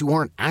 even those who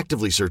aren't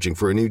actively searching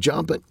for a new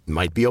job but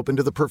might be open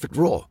to the perfect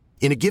role.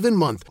 In a given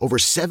month, over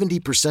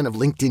 70% of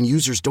LinkedIn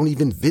users don't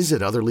even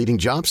visit other leading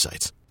job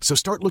sites. So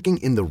start looking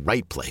in the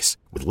right place.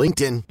 With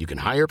LinkedIn, you can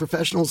hire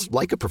professionals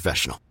like a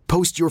professional.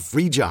 Post your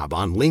free job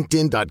on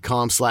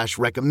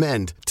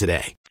linkedin.com/recommend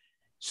today.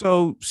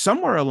 So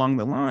somewhere along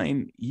the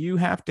line, you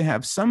have to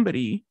have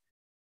somebody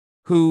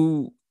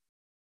who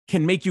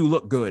can make you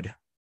look good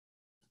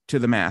to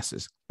the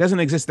masses. Doesn't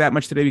exist that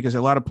much today because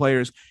a lot of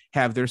players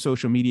have their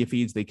social media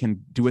feeds. They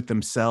can do it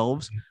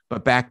themselves.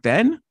 But back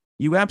then,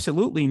 you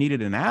absolutely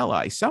needed an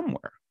ally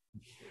somewhere.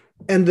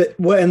 And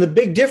the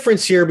big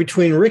difference here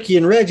between Ricky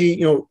and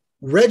Reggie,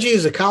 Reggie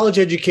is a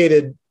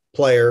college-educated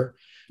player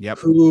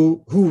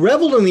who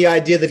reveled in the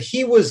idea that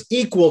he was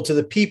equal to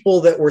the people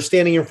that were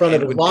standing in front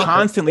of his locker.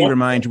 Constantly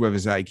remind you of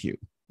his IQ.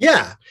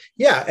 Yeah.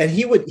 And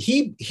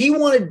he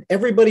wanted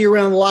everybody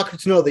around the locker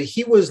to know that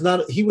he was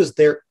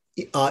their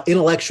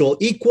intellectual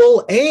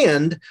equal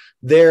and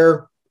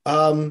their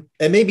and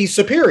maybe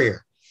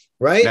superior,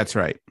 right? That's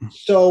right.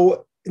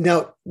 So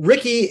now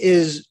Ricky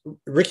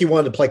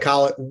wanted to play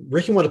college.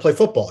 Ricky wanted to play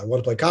football. He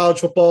wanted to play college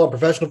football and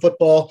professional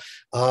football.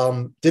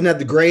 Didn't have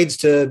the grades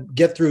to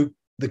get through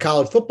the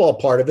college football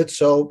part of it,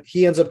 so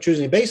he ends up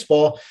choosing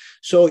baseball.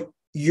 So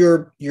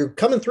you're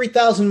coming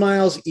 3,000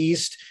 miles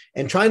east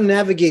and trying to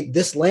navigate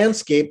this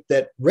landscape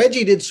that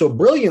Reggie did so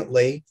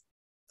brilliantly.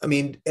 I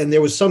mean, and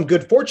there was some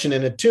good fortune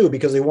in it too,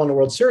 because they won the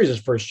World Series his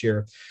first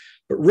year.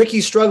 But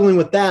Ricky's struggling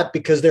with that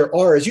because there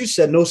are, as you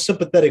said, no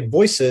sympathetic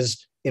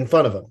voices in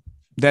front of him.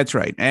 That's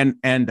right. And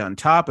on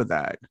top of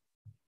that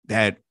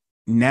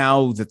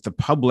now that the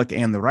public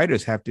and the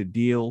writers have to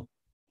deal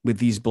with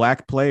these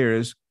black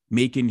players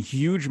making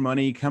huge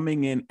money,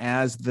 coming in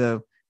as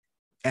the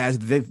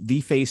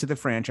face of the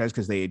franchise,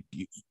 because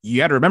you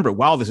got to remember,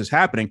 while this is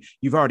happening,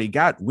 you've already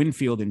got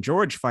Winfield and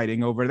George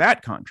fighting over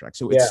that contract.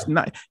 So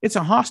it's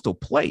a hostile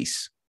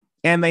place,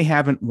 and they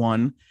haven't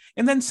won.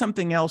 And then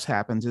something else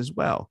happens as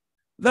well.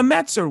 The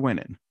Mets are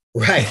winning.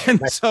 Right.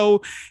 And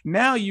so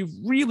now you've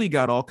really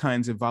got all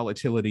kinds of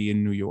volatility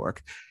in New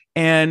York.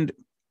 And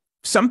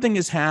something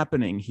is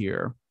happening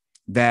here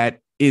that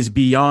is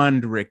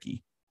beyond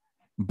Ricky.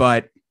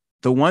 But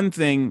the one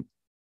thing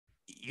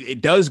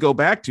it does go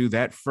back to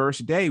that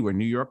first day where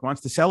New York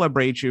wants to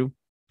celebrate you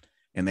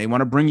and they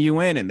want to bring you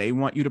in and they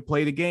want you to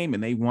play the game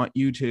and they want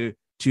you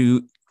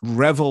to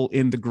revel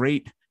in the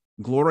great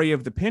glory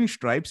of the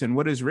pinstripes. And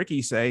what does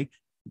Ricky say?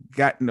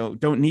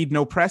 Don't need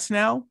no press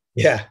now.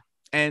 Yeah.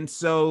 And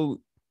so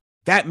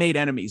that made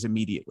enemies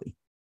immediately.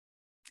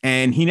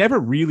 And he never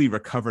really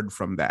recovered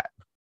from that.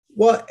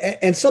 Well,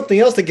 and something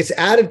else that gets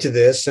added to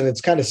this, and it's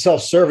kind of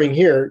self-serving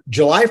here,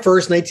 July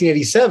 1st,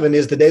 1987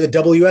 is the day the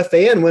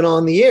WFAN went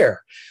on the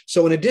air.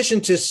 So in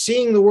addition to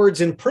seeing the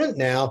words in print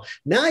now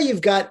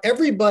you've got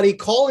everybody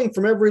calling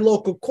from every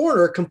local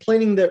corner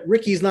complaining that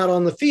Ricky's not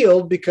on the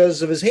field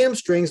because of his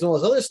hamstrings and all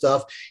this other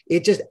stuff.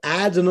 It just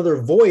adds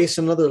another voice,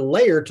 another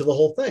layer to the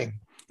whole thing.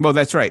 Well,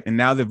 that's right. And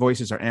now the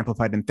voices are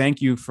amplified. And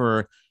thank you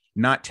for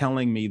not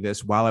telling me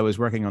this while I was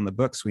working on the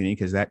book, Sweeney,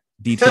 because that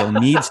detail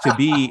needs to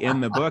be in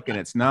the book and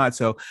it's not.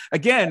 So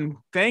again,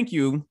 thank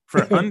you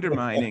for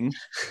undermining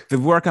the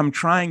work I'm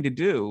trying to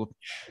do.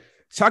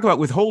 Talk about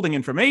withholding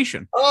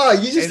information. Oh,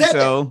 you just and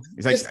so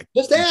it's like,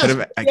 just ask.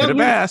 I could have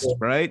asked,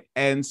 right?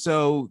 And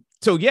so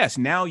yes,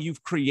 now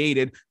you've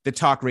created the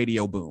talk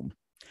radio boom.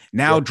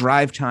 Now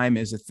drive time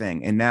is a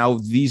thing. And now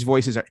these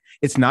voices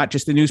it's not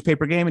just a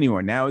newspaper game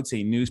anymore. Now it's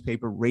a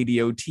newspaper,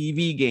 radio,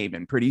 TV game.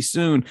 And pretty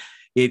soon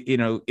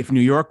if New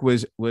York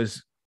was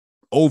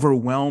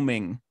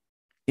overwhelming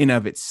in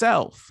of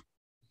itself,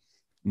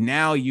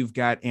 now you've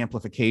got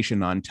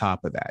amplification on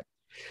top of that.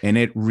 And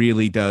it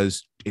really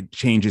does, it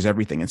changes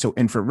everything.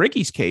 And for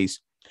Ricky's case,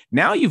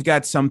 now you've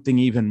got something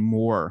even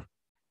more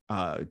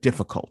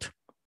difficult.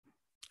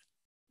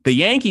 The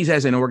Yankees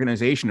as an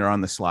organization are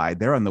on the slide.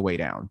 They're on the way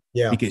down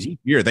because each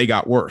year they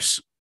got worse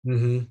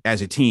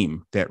as a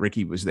team that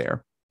Ricky was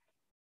there.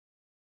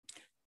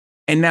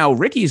 And now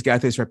Ricky's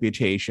got this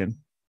reputation.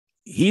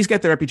 He's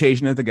got the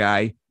reputation of the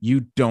guy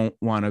you don't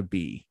want to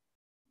be.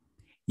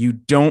 You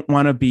don't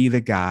want to be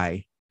the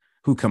guy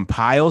who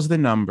compiles the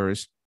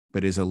numbers,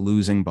 but is a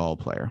losing ball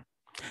player.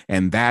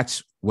 And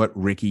that's what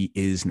Ricky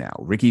is now.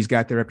 Ricky's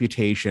got the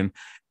reputation.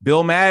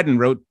 Bill Madden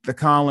wrote the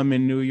column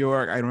in New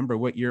York. I don't remember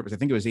what year it was. I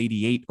think it was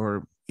 88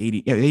 or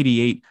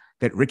 88,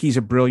 that Ricky's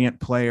a brilliant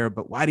player,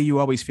 but why do you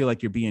always feel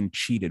like you're being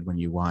cheated when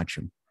you watch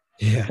him?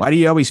 Yeah. Why do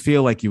you always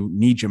feel like you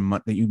need your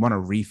money, that you want a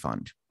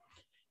refund?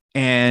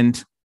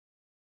 And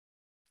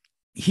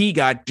he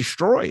got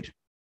destroyed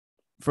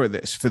for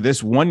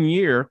this 1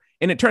 year.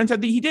 And it turns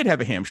out that he did have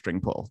a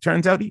hamstring pull.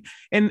 Turns out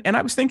and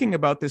I was thinking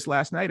about this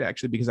last night,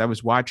 actually, because I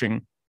was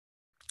watching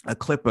a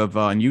clip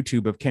on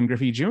YouTube of Ken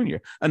Griffey Jr.,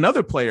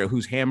 another player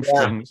whose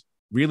hamstrings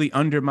really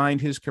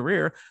undermined his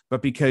career.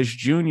 But because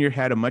Jr.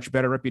 had a much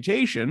better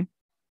reputation,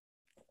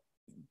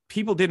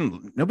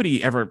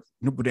 nobody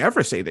would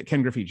ever say that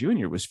Ken Griffey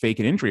Jr. was fake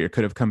an injury or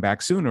could have come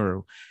back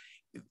sooner.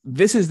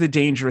 This is the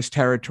dangerous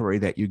territory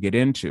that you get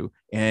into.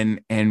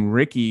 And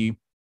Ricky,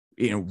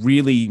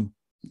 really,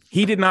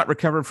 he did not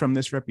recover from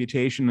this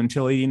reputation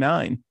until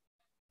 89,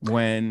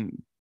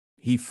 when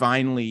he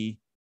finally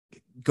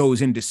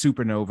goes into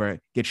supernova,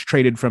 gets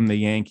traded from the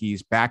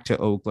Yankees back to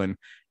Oakland,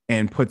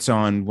 and puts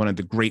on one of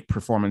the great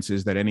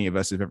performances that any of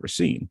us have ever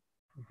seen.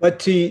 But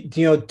back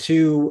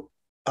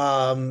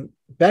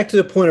to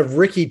the point of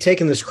Ricky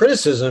taking this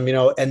criticism,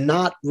 and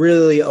not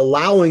really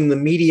allowing the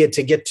media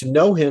to get to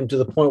know him to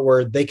the point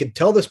where they could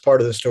tell this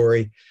part of the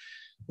story.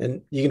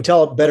 And you can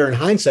tell it better in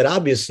hindsight,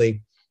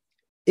 obviously.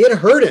 It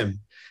hurt him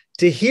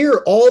to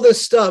hear all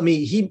this stuff. I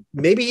mean,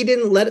 maybe he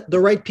didn't let the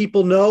right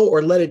people know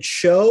or let it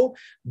show,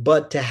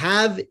 but to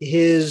have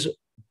his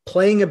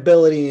playing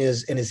ability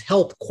and his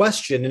health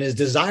questioned and his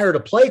desire to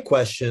play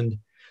questioned,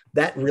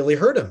 that really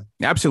hurt him.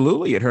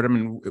 Absolutely. It hurt him.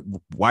 And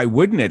why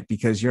wouldn't it?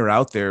 Because you're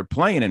out there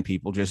playing and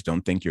people just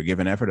don't think you're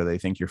giving effort, or they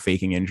think you're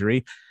faking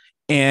injury.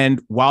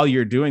 And while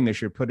you're doing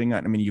this, you're putting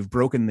on, you've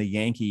broken the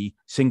Yankee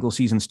single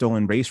season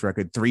stolen base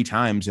record 3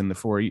 times in the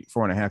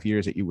 4.5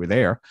 years that you were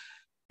there.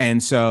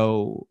 And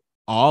so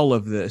all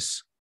of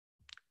this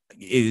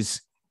it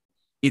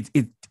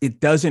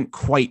doesn't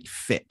quite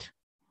fit.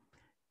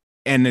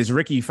 And as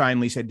Ricky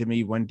finally said to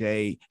me one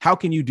day, how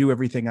can you do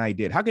everything I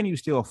did? How can you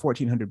steal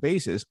 1,400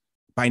 bases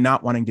by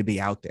not wanting to be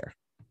out there?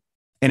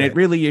 And It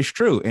really is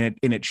true. And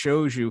it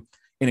shows you,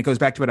 and it goes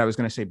back to what I was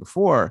going to say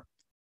before,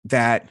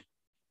 that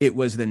it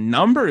was the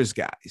numbers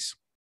guys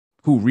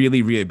who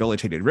really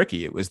rehabilitated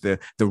Ricky. It was the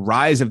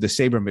rise of the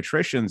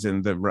sabermetricians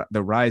and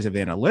the rise of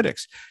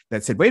analytics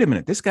that said, wait a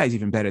minute, this guy's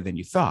even better than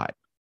you thought.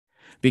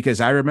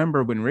 Because I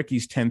remember when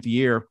Ricky's 10th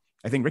year,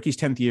 I think Ricky's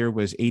 10th year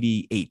was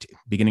 88,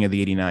 beginning of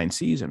the 89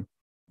 season,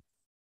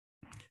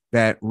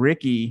 that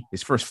Ricky,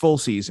 his first full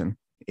season,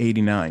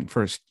 89,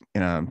 first,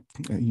 you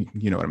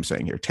know what I'm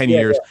saying here, 10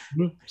 years.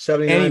 Yeah.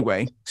 79.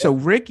 Anyway, so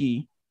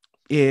Ricky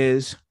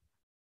is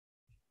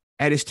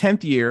at his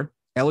 10th year,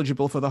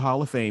 eligible for the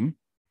Hall of Fame.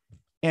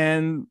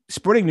 And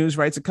Sporting News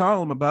writes a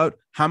column about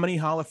how many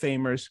Hall of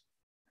Famers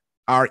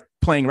are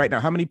playing right now?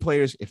 How many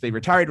players, if they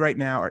retired right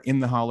now, are in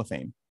the Hall of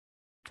Fame?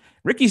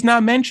 Ricky's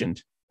not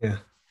mentioned. Yeah.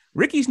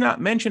 Ricky's not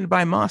mentioned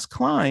by Moss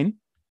Klein,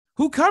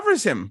 who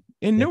covers him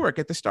in Newark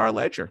at the Star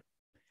Ledger.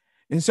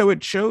 And so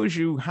it shows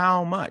you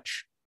how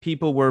much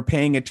people were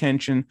paying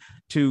attention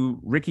to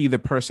Ricky the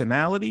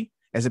personality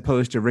as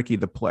opposed to Ricky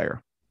the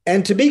player.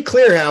 And to be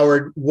clear,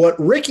 Howard, what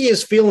Ricky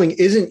is feeling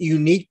isn't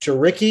unique to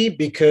Ricky,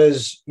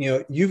 because, you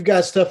know, you've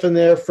got stuff in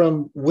there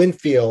from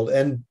Winfield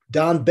and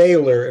Don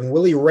Baylor and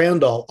Willie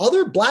Randolph.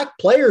 Other Black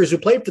players who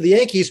played for the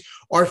Yankees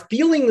are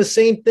feeling the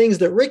same things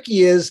that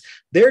Ricky is.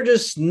 They're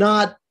just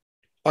not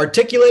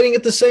articulating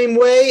it the same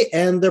way,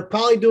 and they're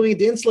probably doing it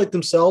to insulate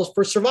themselves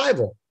for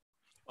survival.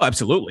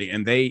 Absolutely.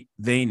 And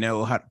they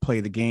know how to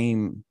play the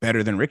game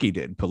better than Ricky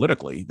did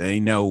politically. They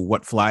know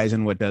what flies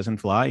and what doesn't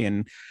fly.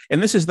 And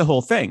this is the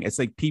whole thing. It's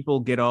like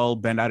people get all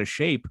bent out of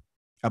shape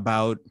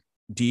about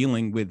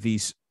dealing with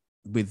these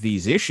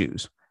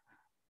issues.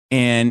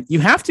 And you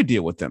have to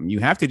deal with them. You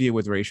have to deal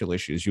with racial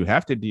issues. You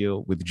have to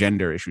deal with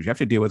gender issues. You have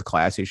to deal with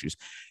class issues.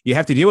 You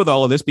have to deal with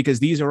all of this because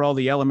these are all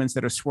the elements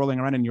that are swirling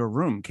around in your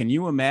room. Can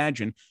you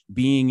imagine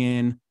being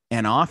in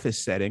an office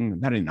setting,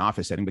 not in an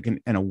office setting, but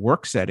in a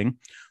work setting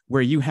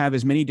where you have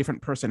as many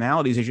different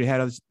personalities as you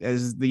had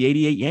as the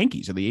 88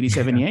 Yankees or the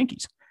 87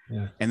 Yankees?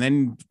 Yeah. And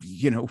then,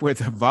 you know, where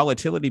the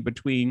volatility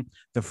between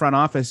the front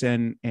office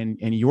and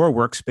your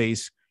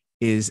workspace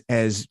is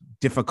as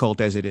difficult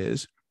as it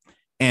is.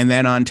 And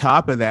then on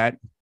top of that,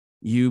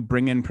 you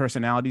bring in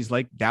personalities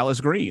like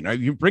Dallas Green, or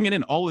you bring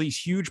in all of these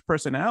huge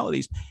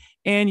personalities,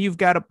 and you've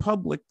got a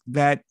public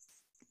that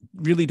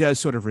really does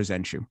sort of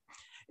resent you.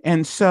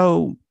 And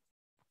so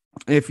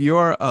if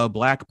you're a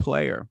Black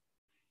player,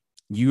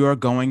 you are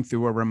going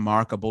through a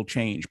remarkable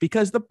change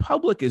because the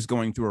public is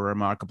going through a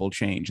remarkable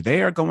change.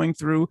 They are going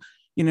through,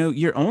 you know,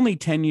 you're only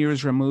 10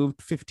 years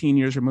removed, 15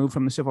 years removed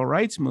from the civil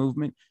rights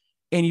movement,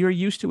 and you're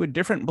used to a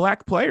different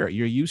Black player.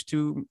 You're used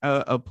to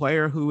a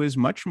player who is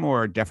much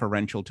more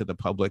deferential to the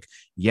public.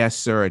 Yes,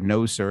 sir,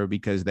 no, sir,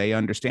 because they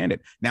understand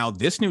it. Now,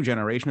 this new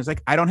generation is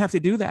like, I don't have to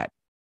do that.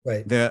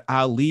 Right. The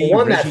Ali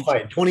won that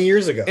fight 20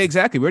 years ago.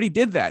 Exactly. We already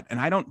did that.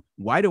 And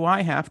why do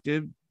I have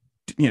to,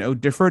 you know,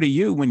 defer to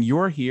you when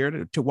you're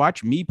here to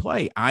watch me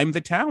play? I'm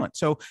the talent.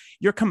 So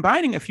you're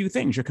combining a few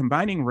things. You're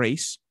combining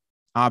race,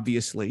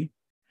 obviously,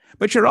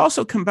 but you're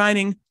also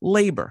combining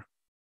labor,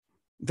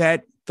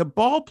 that the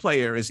ball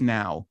player is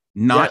now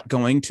not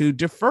going to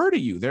defer to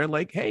you. They're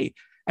like, hey,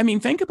 I mean,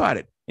 think about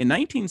it. In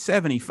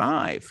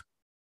 1975,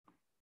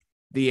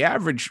 the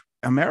average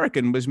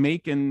American was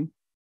making,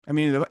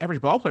 the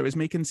average ball player was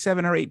making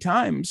 7 or 8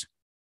 times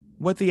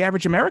what the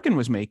average American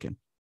was making.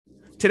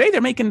 Today,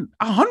 they're making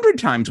 100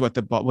 times what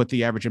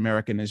the average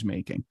American is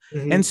making.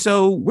 Mm-hmm. And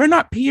so we're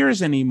not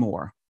peers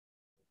anymore.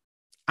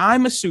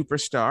 I'm a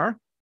superstar.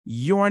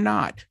 You're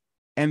not.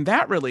 And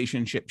that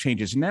relationship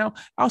changes. Now,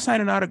 I'll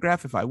sign an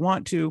autograph if I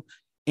want to,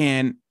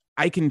 and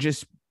I can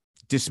just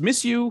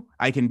dismiss you.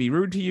 I can be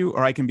rude to you,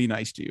 or I can be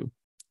nice to you.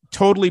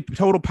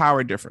 Total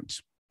power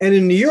difference. And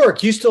in New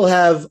York, you still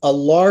have a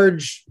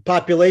large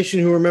population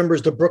who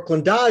remembers the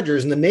Brooklyn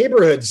Dodgers in the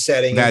neighborhood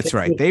setting. That's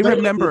right. They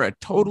remember a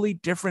totally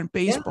different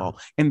baseball,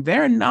 and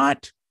they're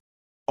not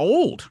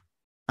old.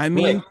 I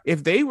mean, right.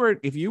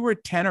 if you were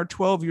 10 or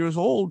 12 years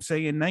old, say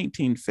in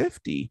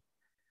 1950,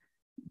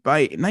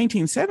 by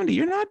 1970,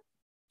 you're not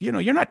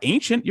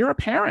ancient. You're a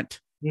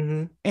parent.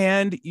 Mm-hmm.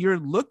 And you're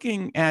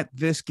looking at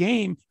this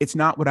game. It's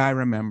not what I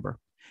remember.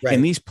 Right.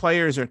 And these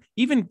players are,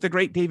 even the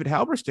great David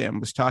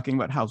Halberstam was talking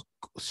about how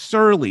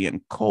surly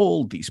and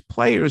cold these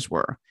players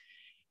were.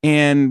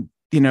 And,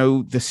 the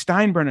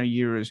Steinbrenner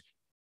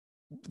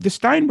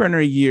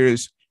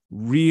years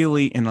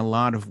really, in a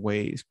lot of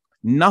ways,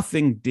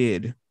 nothing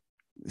did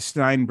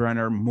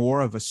Steinbrenner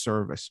more of a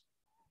service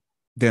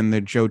than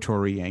the Joe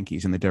Torre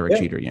Yankees and the Derek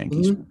Jeter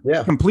Yankees. Mm-hmm.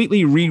 Yeah.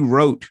 Completely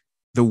rewrote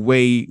the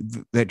way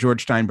that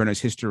George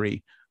Steinbrenner's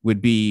history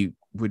would be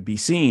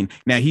seen.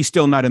 Now, he's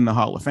still not in the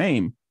Hall of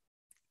Fame,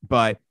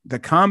 but the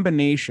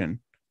combination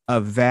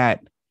of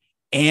that,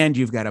 and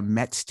you've got a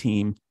Mets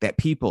team that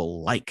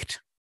people liked.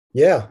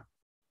 Yeah.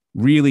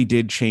 Really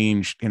did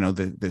change,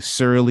 the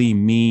surly,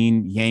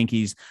 mean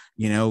Yankees,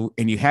 and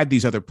you had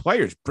these other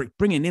players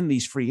bringing in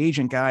these free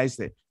agent guys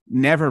that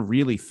never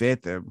really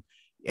fit, the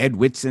Ed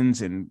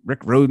Whitsons and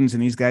Rick Rodens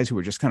and these guys who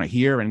were just kind of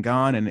here and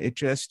gone. And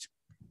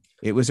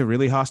it was a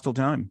really hostile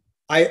time.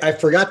 I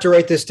forgot to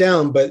write this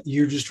down, but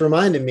you just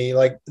reminded me,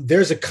 like,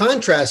 there's a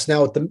contrast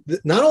now with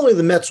not only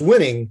the Mets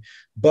winning,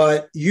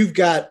 but you've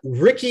got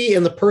Ricky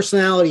and the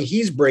personality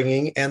he's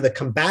bringing and the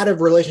combative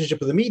relationship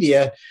with the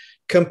media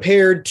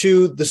compared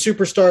to the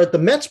superstar at the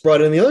Mets brought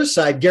in the other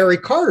side, Gary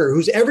Carter,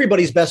 who's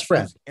everybody's best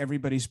friend.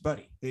 Everybody's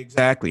buddy.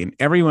 Exactly. And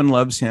everyone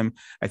loves him.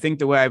 I think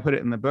the way I put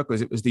it in the book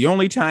was it was the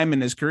only time in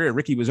his career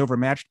Ricky was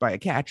overmatched by a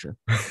catcher.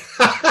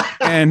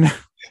 And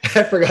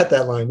I forgot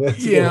that line.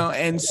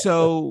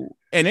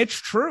 And it's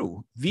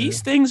true.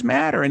 These things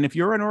matter. And if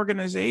you're an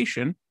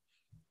organization,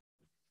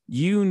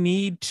 you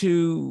need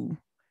to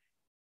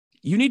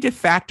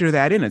factor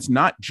that in. It's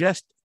not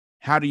just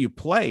how do you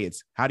play?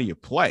 It's how do you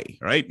play,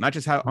 right? Not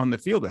just how on the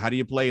field, but how do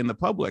you play in the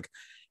public?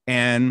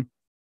 And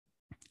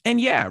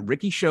yeah,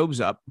 Ricky shows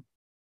up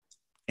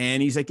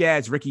and he's like, yeah,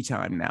 it's Ricky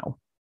time now.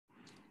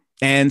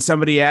 And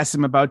somebody asks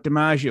him about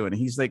DiMaggio and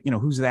he's like,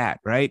 who's that?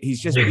 Right.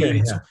 He's just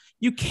being,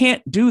 you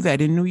can't do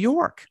that in New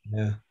York.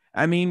 Yeah.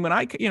 I mean, when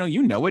I,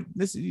 it,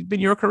 this has been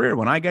your career.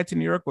 When I got to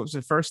New York, what was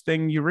the first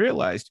thing you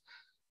realized?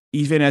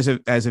 Even as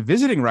a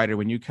visiting writer,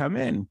 when you come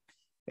in,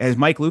 as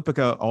Mike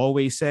Lupica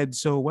always said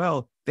so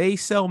well, they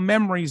sell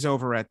memories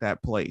over at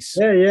that place.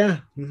 Yeah, yeah.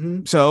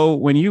 Mm-hmm. So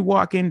when you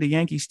walk into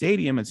Yankee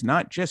Stadium, it's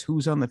not just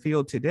who's on the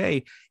field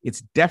today.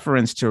 It's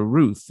deference to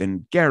Ruth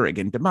and Gehrig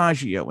and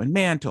DiMaggio and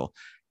Mantle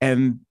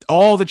and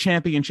all the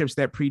championships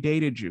that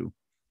predated you.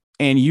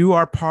 And you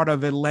are part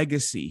of a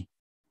legacy.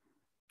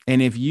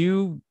 And if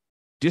you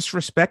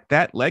disrespect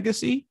that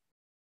legacy,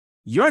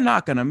 you're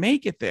not going to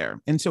make it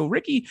there. And so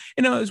Ricky,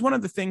 is one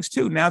of the things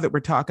too, now that we're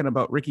talking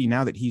about Ricky,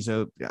 now that he's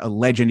a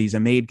legend, he's a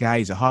made guy,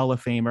 he's a Hall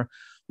of Famer.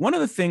 One of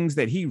the things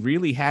that he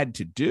really had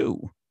to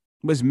do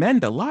was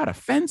mend a lot of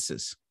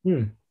fences.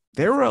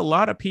 There were a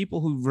lot of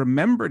people who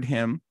remembered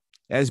him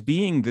as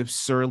being the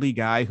surly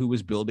guy who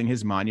was building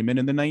his monument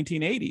in the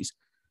 1980s.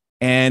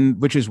 And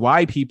which is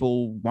why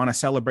people want to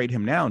celebrate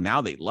him now.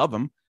 Now they love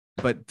him,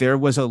 but there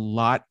was a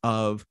lot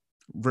of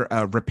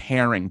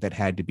repairing that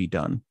had to be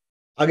done.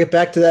 I'll get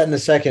back to that in a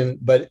second,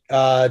 but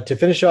to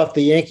finish off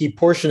the Yankee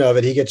portion of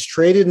it, he gets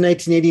traded in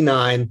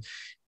 1989,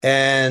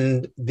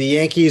 and the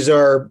Yankees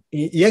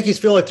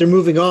feel like they're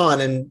moving on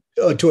and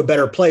to a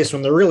better place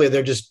when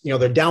they're just,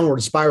 their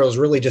downward spiral is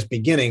really just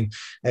beginning.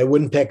 It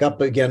wouldn't pick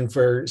up again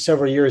for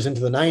several years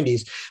into the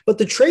 90s. But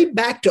the trade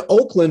back to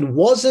Oakland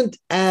wasn't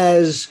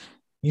as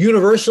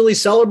universally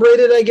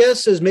celebrated, I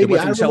guess, as maybe it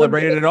wasn't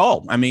celebrated at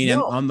all. I mean,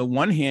 no. On the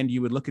one hand,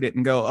 you would look at it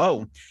and go,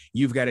 oh,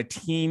 you've got a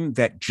team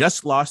that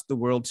just lost the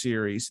World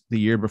Series the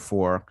year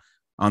before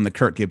on the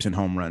Kirk Gibson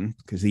home run,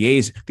 because the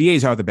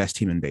A's are the best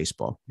team in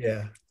baseball.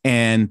 Yeah.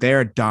 And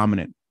they're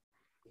dominant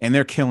and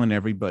they're killing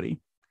everybody.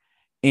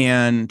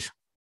 And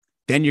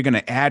then you're going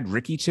to add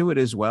Ricky to it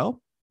as well.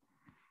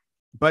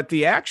 But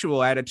the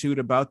actual attitude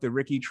about the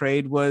Ricky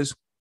trade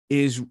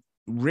is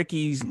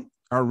Ricky's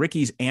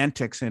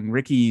antics and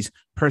Ricky's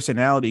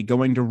personality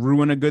going to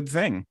ruin a good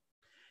thing?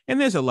 And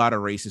there's a lot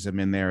of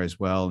racism in there as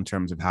well in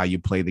terms of how you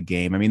play the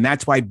game. I mean,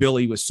 that's why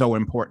Billy was so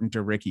important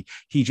to Ricky.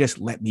 He just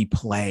let me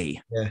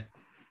play. Yeah.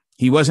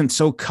 He wasn't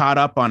so caught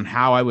up on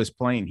how I was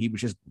playing. He was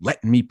just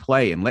letting me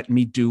play and letting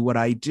me do what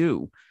I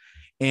do.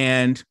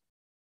 And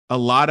a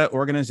lot of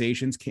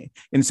organizations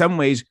in some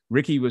ways,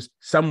 Ricky was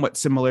somewhat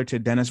similar to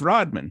Dennis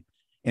Rodman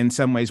in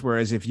some ways,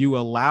 whereas if you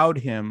allowed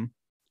him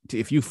to,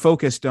 if you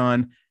focused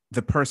on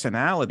the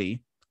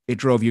personality, it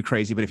drove you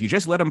crazy. But if you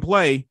just let him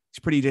play, it's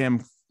pretty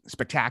damn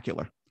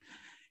spectacular.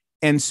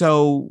 And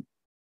so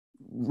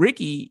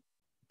Ricky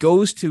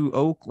goes to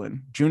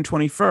Oakland, June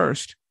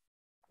 21st,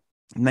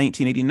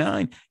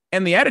 1989.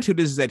 And the attitude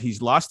is that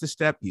he's lost a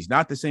step. He's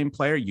not the same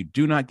player. You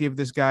do not give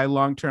this guy a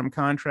long-term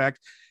contract.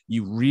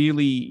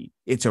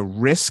 It's a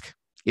risk.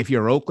 If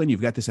you're Oakland,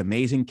 you've got this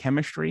amazing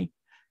chemistry.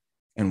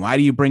 And why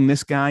do you bring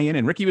this guy in?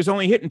 And Ricky was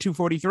only hitting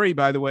 243,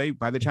 by the way,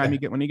 by the time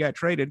when he got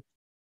traded.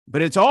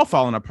 But it's all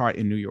fallen apart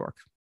in New York.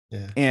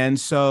 Yeah. And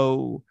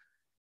so,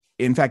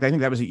 in fact, I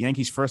think that was the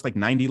Yankees' first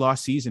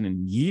 90-loss season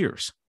in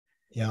years.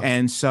 Yeah.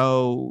 And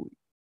so,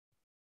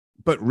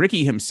 but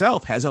Ricky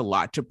himself has a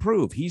lot to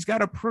prove. He's got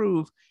to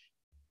prove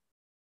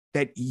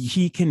that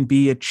he can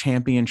be a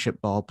championship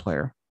ball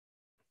player.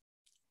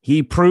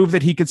 He proved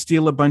that he could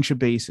steal a bunch of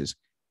bases.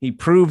 He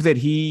proved that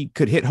he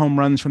could hit home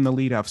runs from the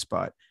leadoff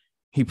spot.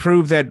 He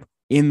proved that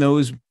in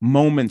those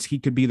moments, he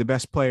could be the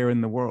best player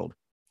in the world.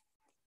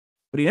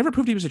 But he never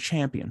proved he was a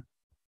champion.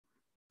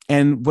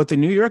 And what the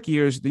New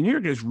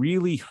Yorkers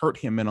really hurt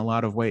him in a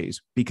lot of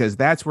ways, because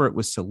that's where it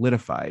was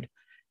solidified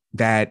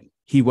that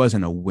he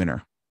wasn't a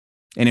winner.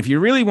 And if you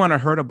really want to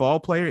hurt a ball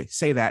player,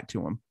 say that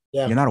to him.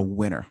 Yeah. You're not a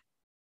winner.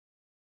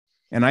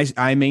 And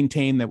I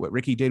maintain that what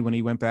Ricky did when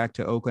he went back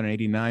to Oakland in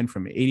 89,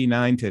 from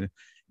 89 to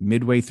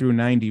midway through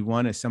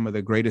 91, is some of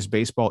the greatest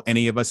baseball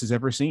any of us has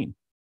ever seen.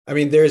 I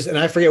mean, and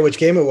I forget which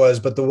game it was,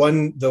 but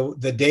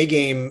the day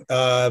game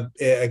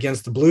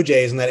against the Blue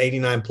Jays in that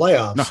 89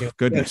 playoffs. Oh,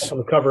 goodness. On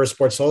the cover of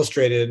Sports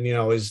Illustrated,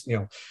 he's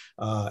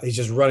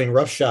just running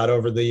roughshot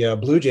over the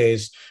Blue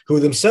Jays,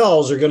 who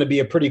themselves are going to be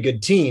a pretty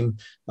good team,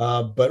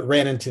 but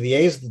ran into the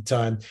A's at the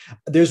time.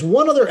 There's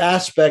one other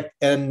aspect,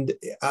 and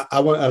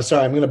I'm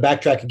going to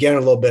backtrack again a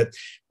little bit.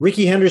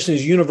 Ricky Henderson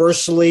is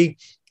universally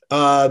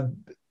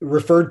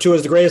referred to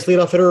as the greatest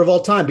leadoff hitter of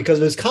all time because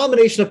of his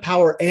combination of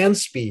power and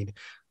speed.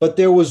 But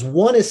there was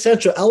one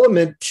essential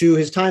element to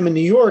his time in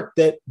New York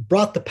that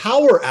brought the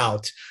power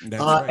out.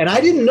 Right. And I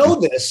didn't know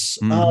this.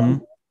 Mm-hmm.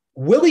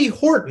 Willie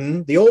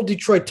Horton, the old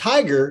Detroit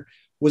Tiger,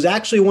 was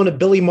actually one of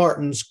Billy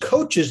Martin's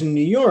coaches in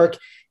New York.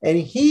 And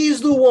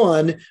he's the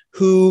one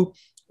who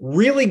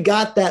really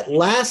got that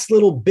last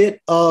little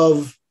bit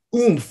of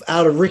oomph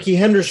out of Ricky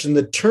Henderson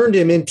that turned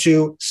him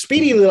into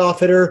speedy leadoff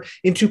hitter,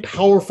 into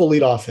powerful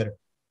leadoff hitter.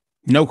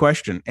 No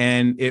question.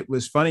 And it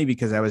was funny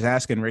because I was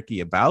asking Ricky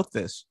about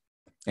this.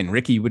 And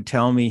Ricky would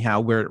tell me how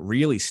where it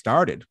really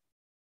started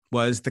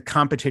was the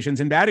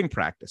competitions in batting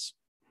practice.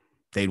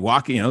 They'd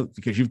walk,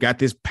 because you've got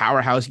this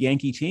powerhouse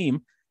Yankee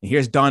team. And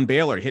here's Don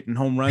Baylor hitting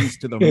home runs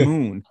to the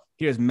moon.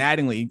 Here's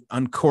Mattingly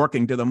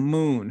uncorking to the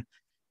moon.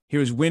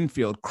 Here's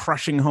Winfield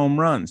crushing home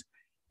runs.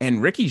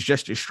 And Ricky's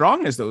just as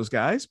strong as those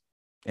guys.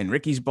 And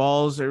Ricky's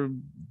balls are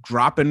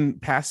dropping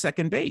past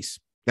second base.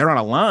 They're on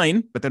a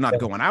line, but they're not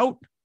going out.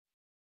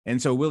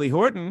 And so Willie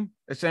Horton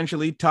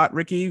essentially taught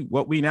Ricky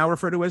what we now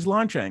refer to as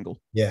launch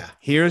angle. Yeah.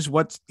 Here's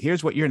what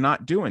you're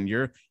not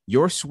doing.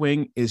 Your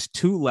swing is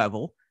too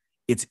level.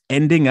 It's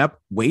ending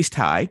up waist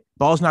high.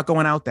 Ball's not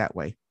going out that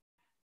way.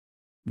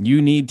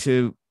 You need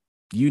to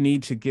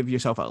give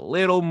yourself a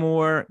little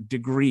more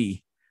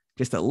degree,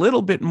 just a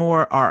little bit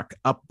more arc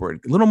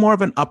upward, a little more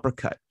of an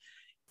uppercut.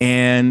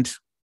 And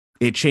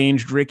it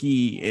changed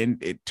Ricky,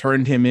 and it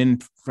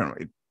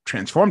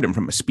transformed him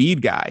from a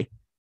speed guy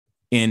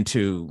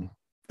into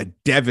a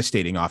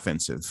devastating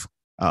offensive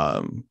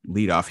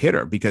leadoff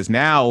hitter, because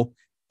now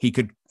he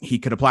could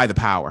apply the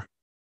power.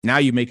 Now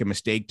you make a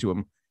mistake to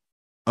him.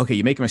 Okay,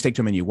 you make a mistake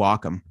to him and you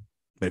walk him.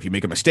 But if you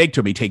make a mistake to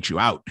him, he takes you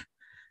out.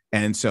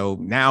 And so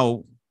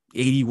now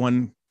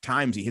 81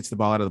 times he hits the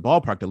ball out of the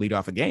ballpark to lead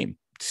off a game.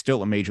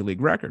 Still a major league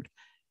record.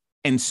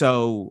 And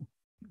so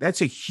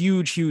that's a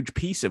huge, huge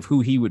piece of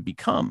who he would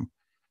become.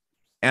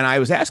 And I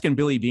was asking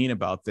Billy Beane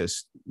about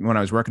this when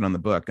I was working on the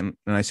book. And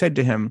I said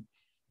to him,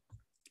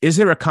 is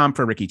there a comp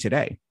for Ricky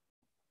today?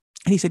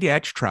 And he said, yeah,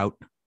 it's Trout.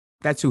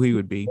 That's who he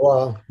would be.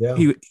 Wow. Yeah.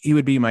 He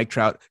would be Mike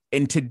Trout.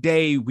 And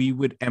today we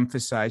would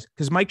emphasize,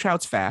 because Mike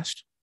Trout's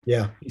fast.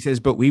 Yeah. He says,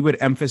 but we would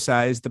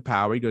emphasize the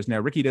power. He goes, now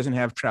Ricky doesn't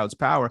have Trout's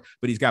power,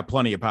 but he's got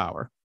plenty of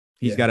power.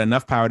 He's got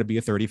enough power to be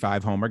a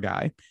 35 homer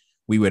guy.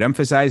 We would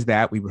emphasize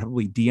that. We would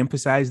probably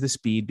de-emphasize the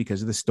speed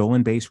because of the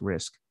stolen base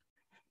risk.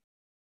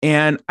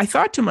 And I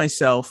thought to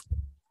myself,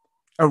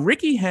 a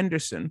Ricky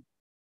Henderson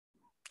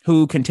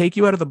who can take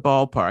you out of the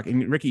ballpark,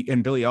 and Ricky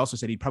and Billy also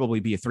said he'd probably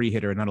be a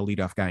 3-hitter and not a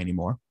leadoff guy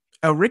anymore.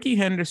 A Ricky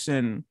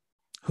Henderson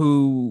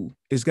who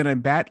is going to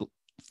bat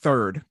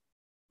third,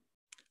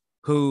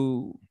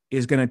 who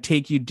is going to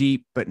take you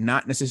deep, but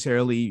not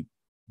necessarily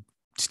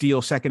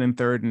steal second and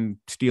third and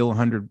steal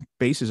 100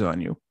 bases on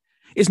you,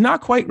 is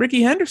not quite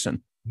Ricky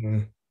Henderson.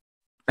 Mm.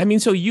 I mean,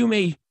 so you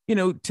may,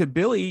 to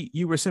Billy,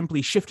 you were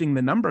simply shifting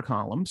the number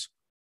columns,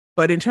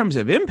 but in terms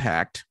of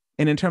impact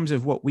and in terms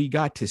of what we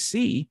got to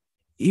see,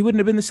 he wouldn't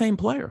have been the same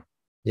player.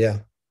 Yeah.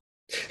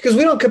 Because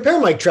we don't compare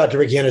Mike Trout to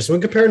Ricky Henderson.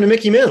 We compare him to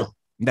Mickey Mantle.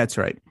 That's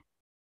right.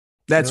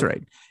 That's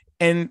right.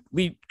 And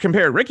we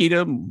compare Ricky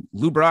to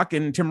Lou Brock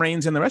and Tim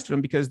Raines and the rest of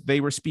them because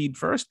they were speed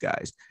first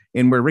guys.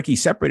 And where Ricky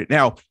separated.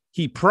 Now,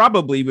 he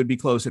probably would be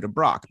closer to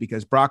Brock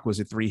because Brock was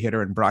a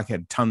 3-hitter and Brock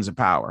had tons of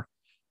power.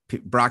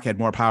 Brock had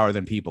more power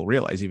than people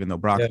realize, even though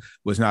Brock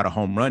was not a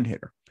home run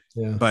hitter.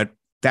 Yeah. But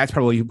that's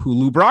probably who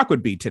Lou Brock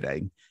would be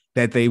today,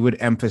 that they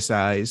would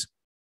emphasize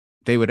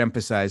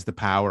the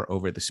power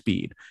over the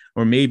speed,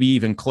 or maybe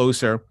even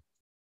closer.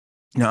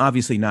 Now,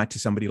 obviously not to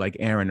somebody like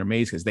Aaron or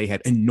Mays because they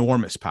had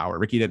enormous power.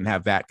 Ricky didn't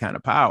have that kind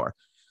of power.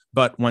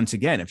 But once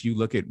again, if you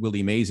look at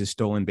Willie Mays'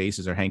 stolen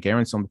bases or Hank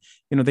Aaron's,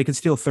 they could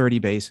steal 30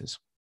 bases.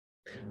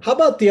 How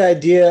about the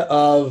idea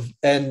of,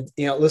 and,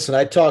 listen,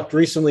 I talked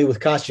recently with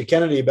Kostya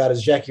Kennedy about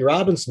his Jackie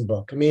Robinson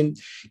book. I mean,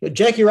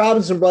 Jackie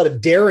Robinson brought a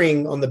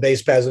daring on the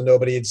base paths that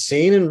nobody had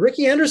seen, and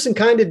Ricky Henderson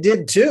kind of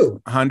did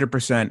too.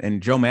 100%.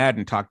 And Joe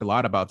Madden talked a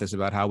lot about this,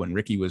 about how when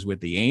Ricky was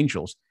with the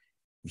Angels,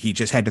 he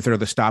just had to throw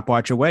the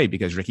stopwatch away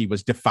because Ricky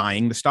was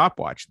defying the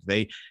stopwatch.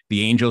 The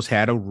Angels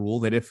had a rule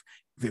that if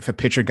a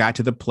pitcher got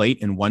to the plate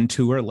in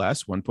 1.2 or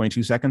less,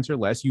 1.2 seconds or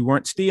less, you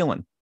weren't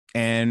stealing.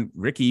 And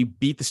Ricky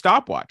beat the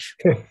stopwatch.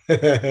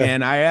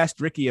 And I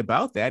asked Ricky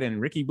about that, and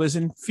Ricky was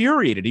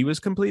infuriated. He was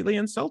completely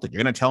insulted.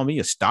 You're going to tell me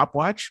a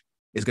stopwatch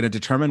is going to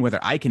determine whether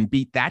I can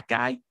beat that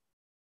guy?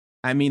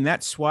 I mean,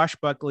 that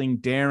swashbuckling,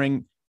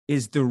 daring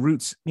is the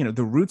roots.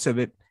 The roots of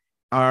it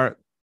are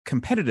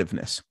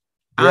competitiveness.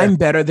 Yeah. I'm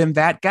better than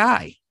that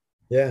guy.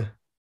 Yeah.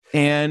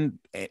 And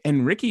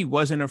Ricky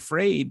wasn't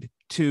afraid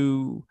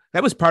to,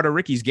 that was part of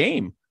Ricky's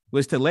game,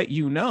 was to let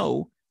you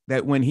know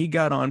that when he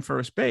got on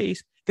first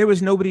base, there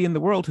was nobody in the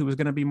world who was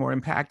going to be more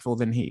impactful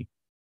than he.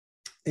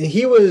 And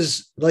he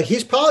was like,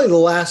 he's probably the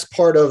last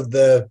part of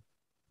the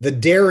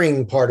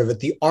daring part of it,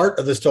 the art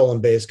of the stolen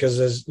base. Because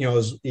as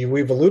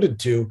we've alluded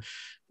to,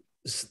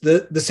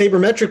 the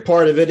sabermetric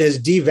part of it has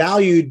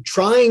devalued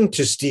trying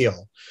to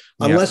steal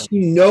unless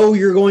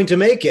you're going to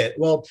make it.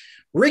 Well,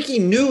 Ricky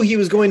knew he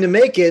was going to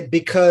make it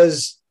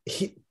because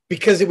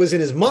it was in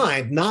his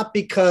mind, not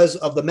because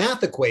of the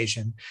math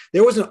equation.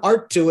 There was an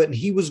art to it, and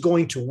he was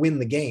going to win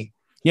the game.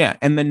 Yeah.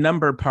 And the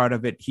number part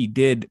of it, he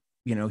did,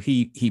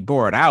 he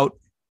bore it out.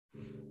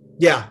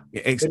 Yeah.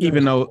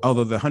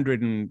 Although the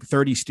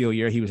 130 steal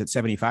year, he was at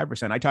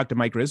 75%. I talked to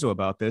Mike Rizzo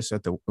about this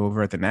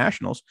over at the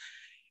Nationals.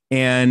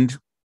 And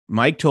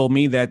Mike told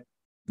me that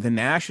the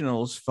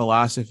Nationals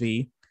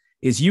philosophy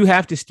is you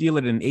have to steal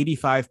at an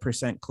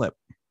 85% clip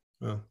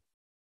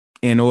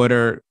in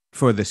order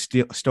for the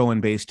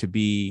stolen base to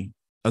be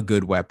a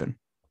good weapon,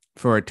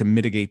 for it to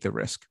mitigate the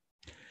risk.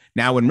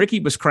 Now, when Ricky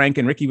was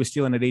cranking, Ricky was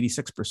stealing at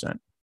 86%.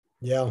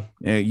 Yeah.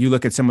 You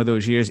look at some of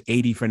those years,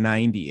 80 for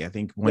 90. I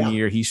think one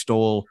year he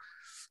stole,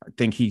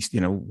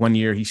 one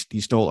year he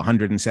stole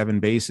 107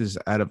 bases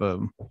out of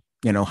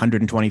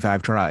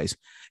 125 tries.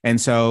 And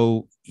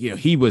so,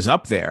 he was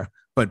up there,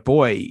 but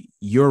boy,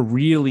 you're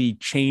really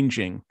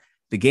changing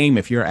the game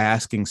if you're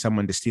asking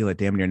someone to steal at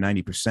damn near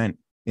 90%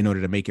 in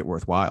order to make it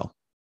worthwhile.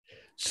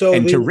 So,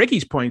 and to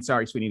Ricky's point,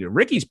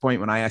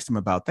 when I asked him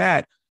about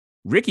that,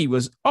 Ricky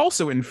was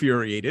also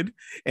infuriated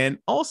and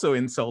also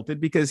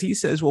insulted because he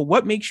says, well,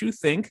 what makes you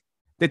think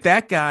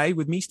that guy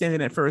with me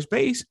standing at first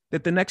base,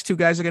 that the next two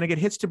guys are going to get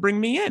hits to bring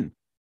me in?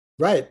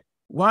 Right.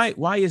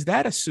 Why is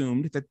that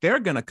assumed that they're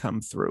going to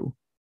come through?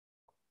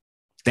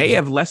 They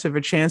have less of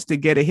a chance to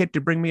get a hit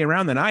to bring me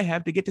around than I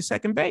have to get to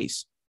second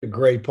base. A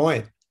great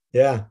point.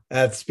 Yeah.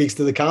 That speaks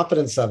to the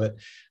confidence of it.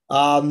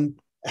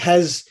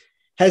 Has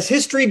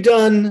history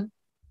done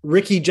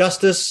Ricky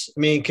justice? I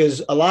mean,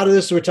 because a lot of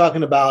this we're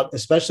talking about,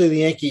 especially the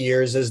Yankee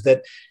years, is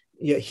that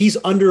he's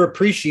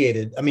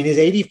underappreciated. I mean, his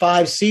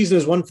 85 season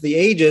is one for the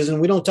ages,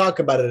 and we don't talk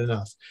about it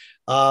enough.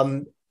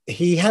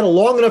 He had a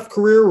long enough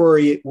career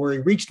where he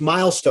reached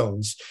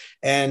milestones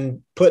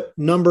and put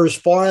numbers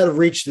far out of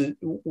reach that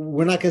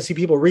we're not going to see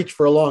people reach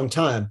for a long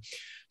time.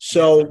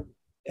 So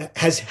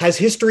has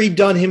history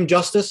done him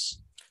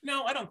justice?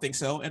 No, I don't think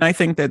so. And I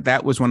think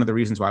that was one of the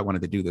reasons why I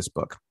wanted to do this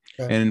book.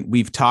 Okay. And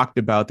we've talked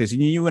about this,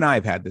 and you and I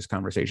have had this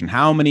conversation.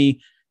 How many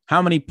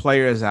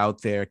players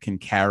out there can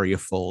carry a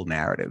full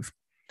narrative?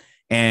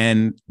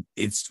 And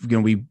it's,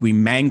 we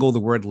mangle the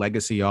word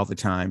legacy all the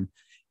time.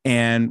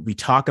 And we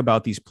talk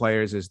about these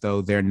players as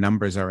though their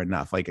numbers are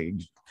enough. Like,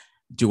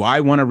 do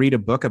I want to read a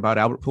book about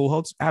Albert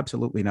Pujols?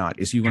 Absolutely not.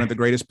 Is he one of the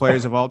greatest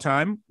players of all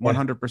time?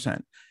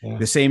 100%. Yeah.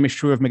 The same is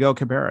true of Miguel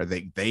Cabrera.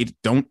 They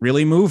don't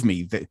really move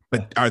me.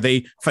 But are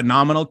they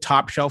phenomenal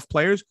top shelf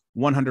players?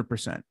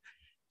 100%.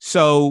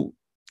 So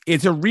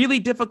it's a really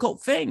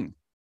difficult thing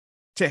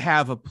to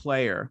have a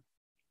player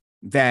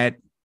that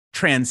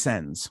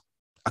transcends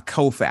a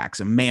Koufax,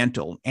 a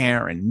Mantle,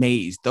 Aaron,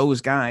 Mays, those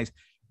guys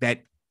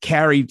that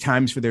carry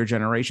times for their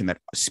generation, that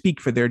speak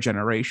for their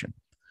generation.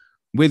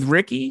 With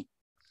Ricky,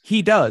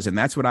 he does. And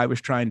that's what I was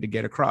trying to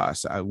get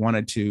across. I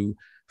wanted to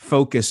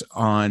focus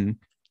on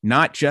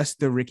not just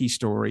the Ricky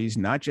stories,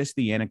 not just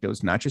the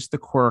anecdotes, not just the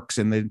quirks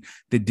and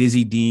the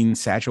Dizzy Dean,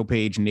 Satchel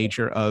Paige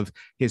nature of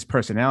his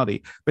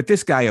personality, but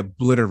this guy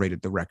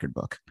obliterated the record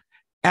book.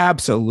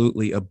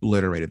 Absolutely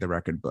obliterated the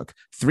record book.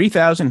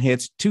 3,000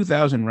 hits,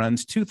 2,000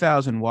 runs,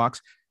 2,000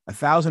 walks,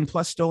 1,000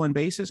 plus stolen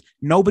bases.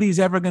 Nobody's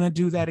ever going to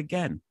do that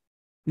again.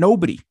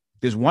 Nobody.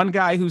 There's one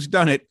guy who's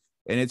done it,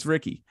 and it's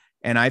Ricky.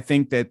 And I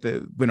think that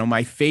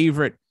my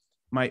favorite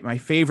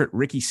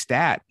Ricky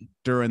stat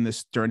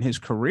during his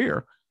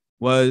career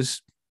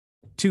was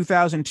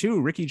 2002.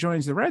 Ricky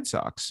joins the Red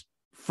Sox.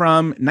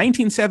 From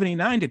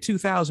 1979 to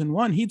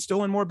 2001, he'd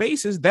stolen more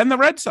bases than the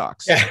Red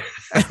Sox. Yeah.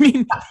 I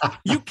mean,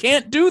 you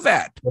can't do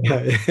that.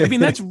 I mean,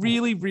 that's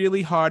really,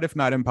 really hard, if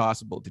not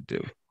impossible, to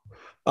do.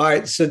 All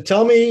right. So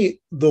tell me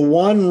the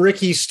one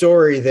Ricky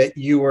story that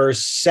you were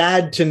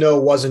sad to know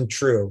wasn't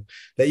true,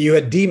 that you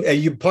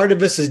had part of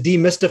this is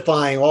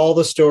demystifying all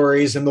the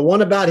stories. And the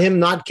one about him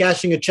not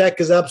cashing a check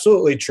is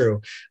absolutely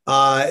true.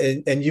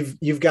 And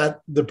you've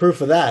got the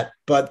proof of that.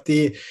 But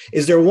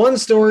is there one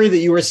story that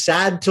you were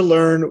sad to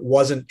learn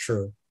wasn't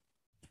true?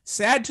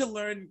 Sad to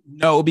learn?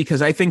 No,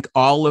 because I think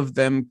all of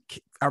them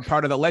are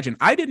part of the legend.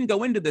 I didn't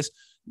go into this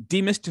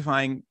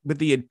demystifying with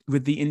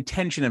the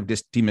intention of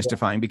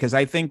demystifying, because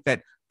I think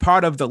that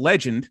part of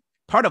legend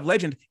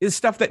is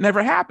stuff that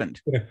never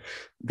happened.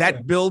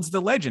 That builds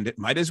the legend. It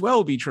might as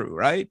well be true,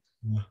 right?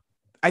 Yeah.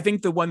 I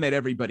think the one that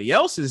everybody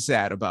else is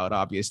sad about,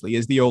 obviously,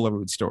 is the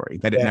Olerud story,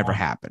 that it never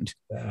happened.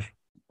 Yeah.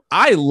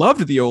 I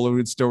loved the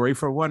Olerud story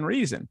for one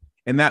reason,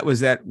 and that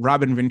was that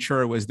Robin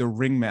Ventura was the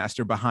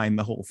ringmaster behind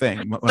the whole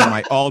thing. One of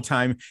my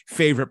all-time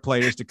favorite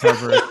players to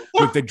cover,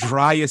 with the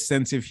driest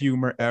sense of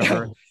humor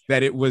ever,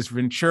 that it was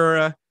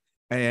Ventura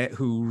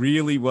who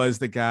really was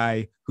the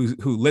guy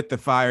who lit the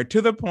fire,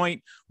 to the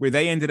point where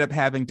they ended up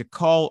having to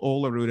call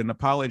Olerud and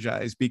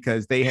apologize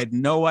because they had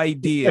no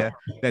idea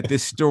that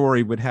this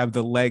story would have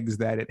the legs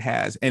that it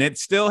has. And it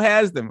still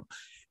has them.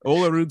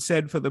 Olerud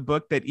said for the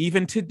book that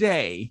even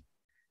today,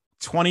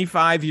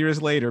 25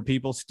 years later,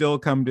 people still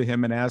come to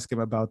him and ask him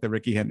about the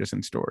Ricky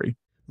Henderson story.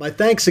 My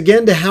thanks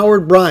again to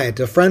Howard Bryant,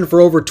 a friend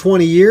for over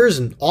 20 years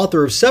and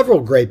author of several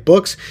great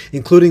books,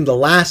 including The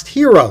Last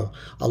Hero,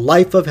 A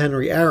Life of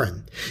Henry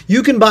Aaron.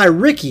 You can buy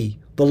Ricky,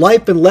 The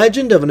Life and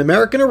Legend of an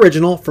American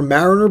Original from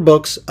Mariner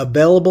Books,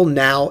 available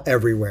now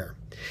everywhere.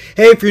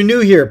 Hey, if you're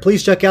new here,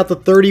 please check out the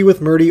 30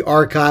 with Murdy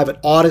archive at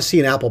Odyssey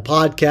and Apple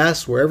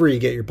Podcasts, wherever you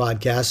get your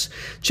podcasts.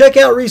 Check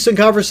out recent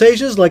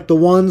conversations like the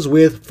ones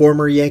with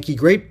former Yankee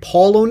great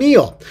Paul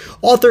O'Neill,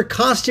 author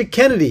Kostya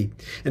Kennedy,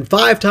 and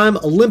 5-time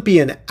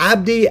Olympian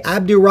Abdi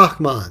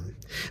Abdirahman.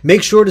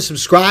 Make sure to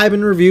subscribe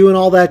and review and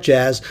all that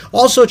jazz.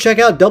 Also, check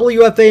out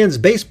WFAN's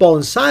Baseball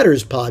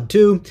Insiders pod,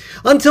 too.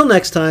 Until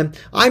next time,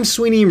 I'm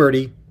Sweeney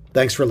Murdy.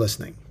 Thanks for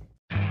listening.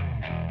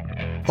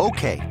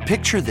 Okay,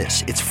 picture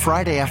this. It's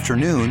Friday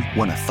afternoon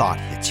when a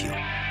thought hits you.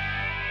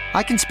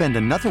 I can spend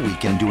another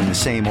weekend doing the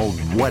same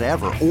old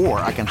whatever, or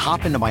I can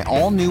hop into my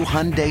all-new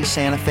Hyundai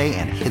Santa Fe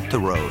and hit the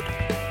road.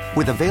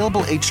 With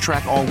available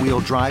H-Track all-wheel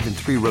drive and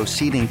 3-row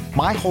seating,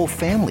 my whole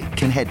family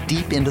can head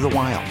deep into the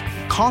wild.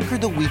 Conquer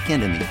the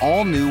weekend in the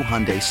all-new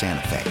Hyundai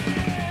Santa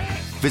Fe.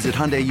 Visit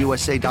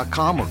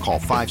HyundaiUSA.com or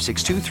call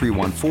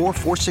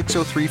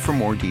 562-314-4603 for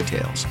more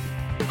details.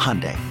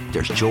 Hyundai,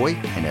 there's joy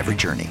in every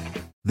journey.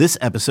 This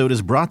episode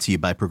is brought to you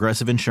by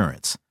Progressive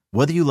Insurance.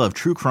 Whether you love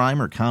true crime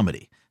or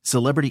comedy,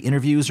 celebrity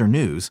interviews or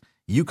news,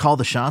 you call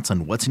the shots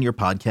on what's in your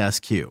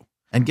podcast queue.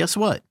 And guess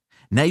what?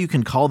 Now you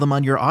can call them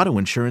on your auto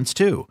insurance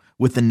too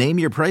with the Name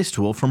Your Price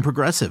tool from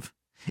Progressive.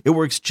 It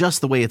works just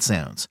the way it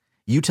sounds.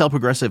 You tell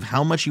Progressive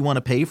how much you want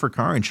to pay for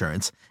car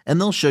insurance, and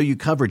they'll show you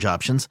coverage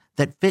options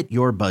that fit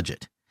your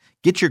budget.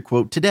 Get your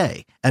quote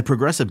today at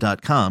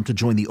Progressive.com to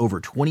join the over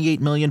 28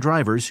 million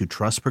drivers who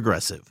trust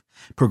Progressive.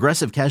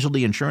 Progressive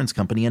Casualty Insurance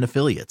Company and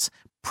Affiliates.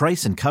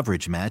 Price and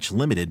coverage match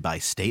limited by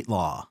state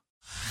law.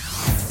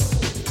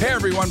 Hey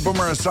everyone,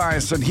 Boomer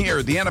Esiason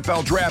here. The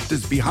NFL Draft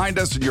is behind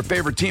us and your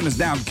favorite team is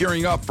now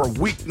gearing up for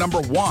week number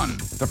 1.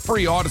 The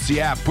free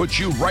Odyssey app puts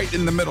you right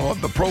in the middle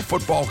of the pro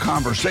football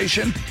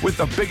conversation with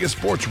the biggest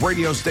sports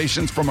radio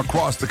stations from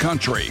across the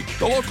country.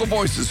 The local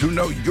voices who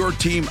know your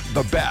team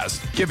the best,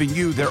 giving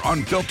you their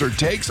unfiltered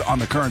takes on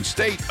the current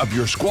state of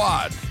your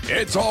squad.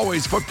 It's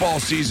always football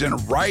season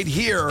right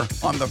here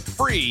on the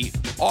free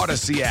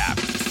Odyssey app.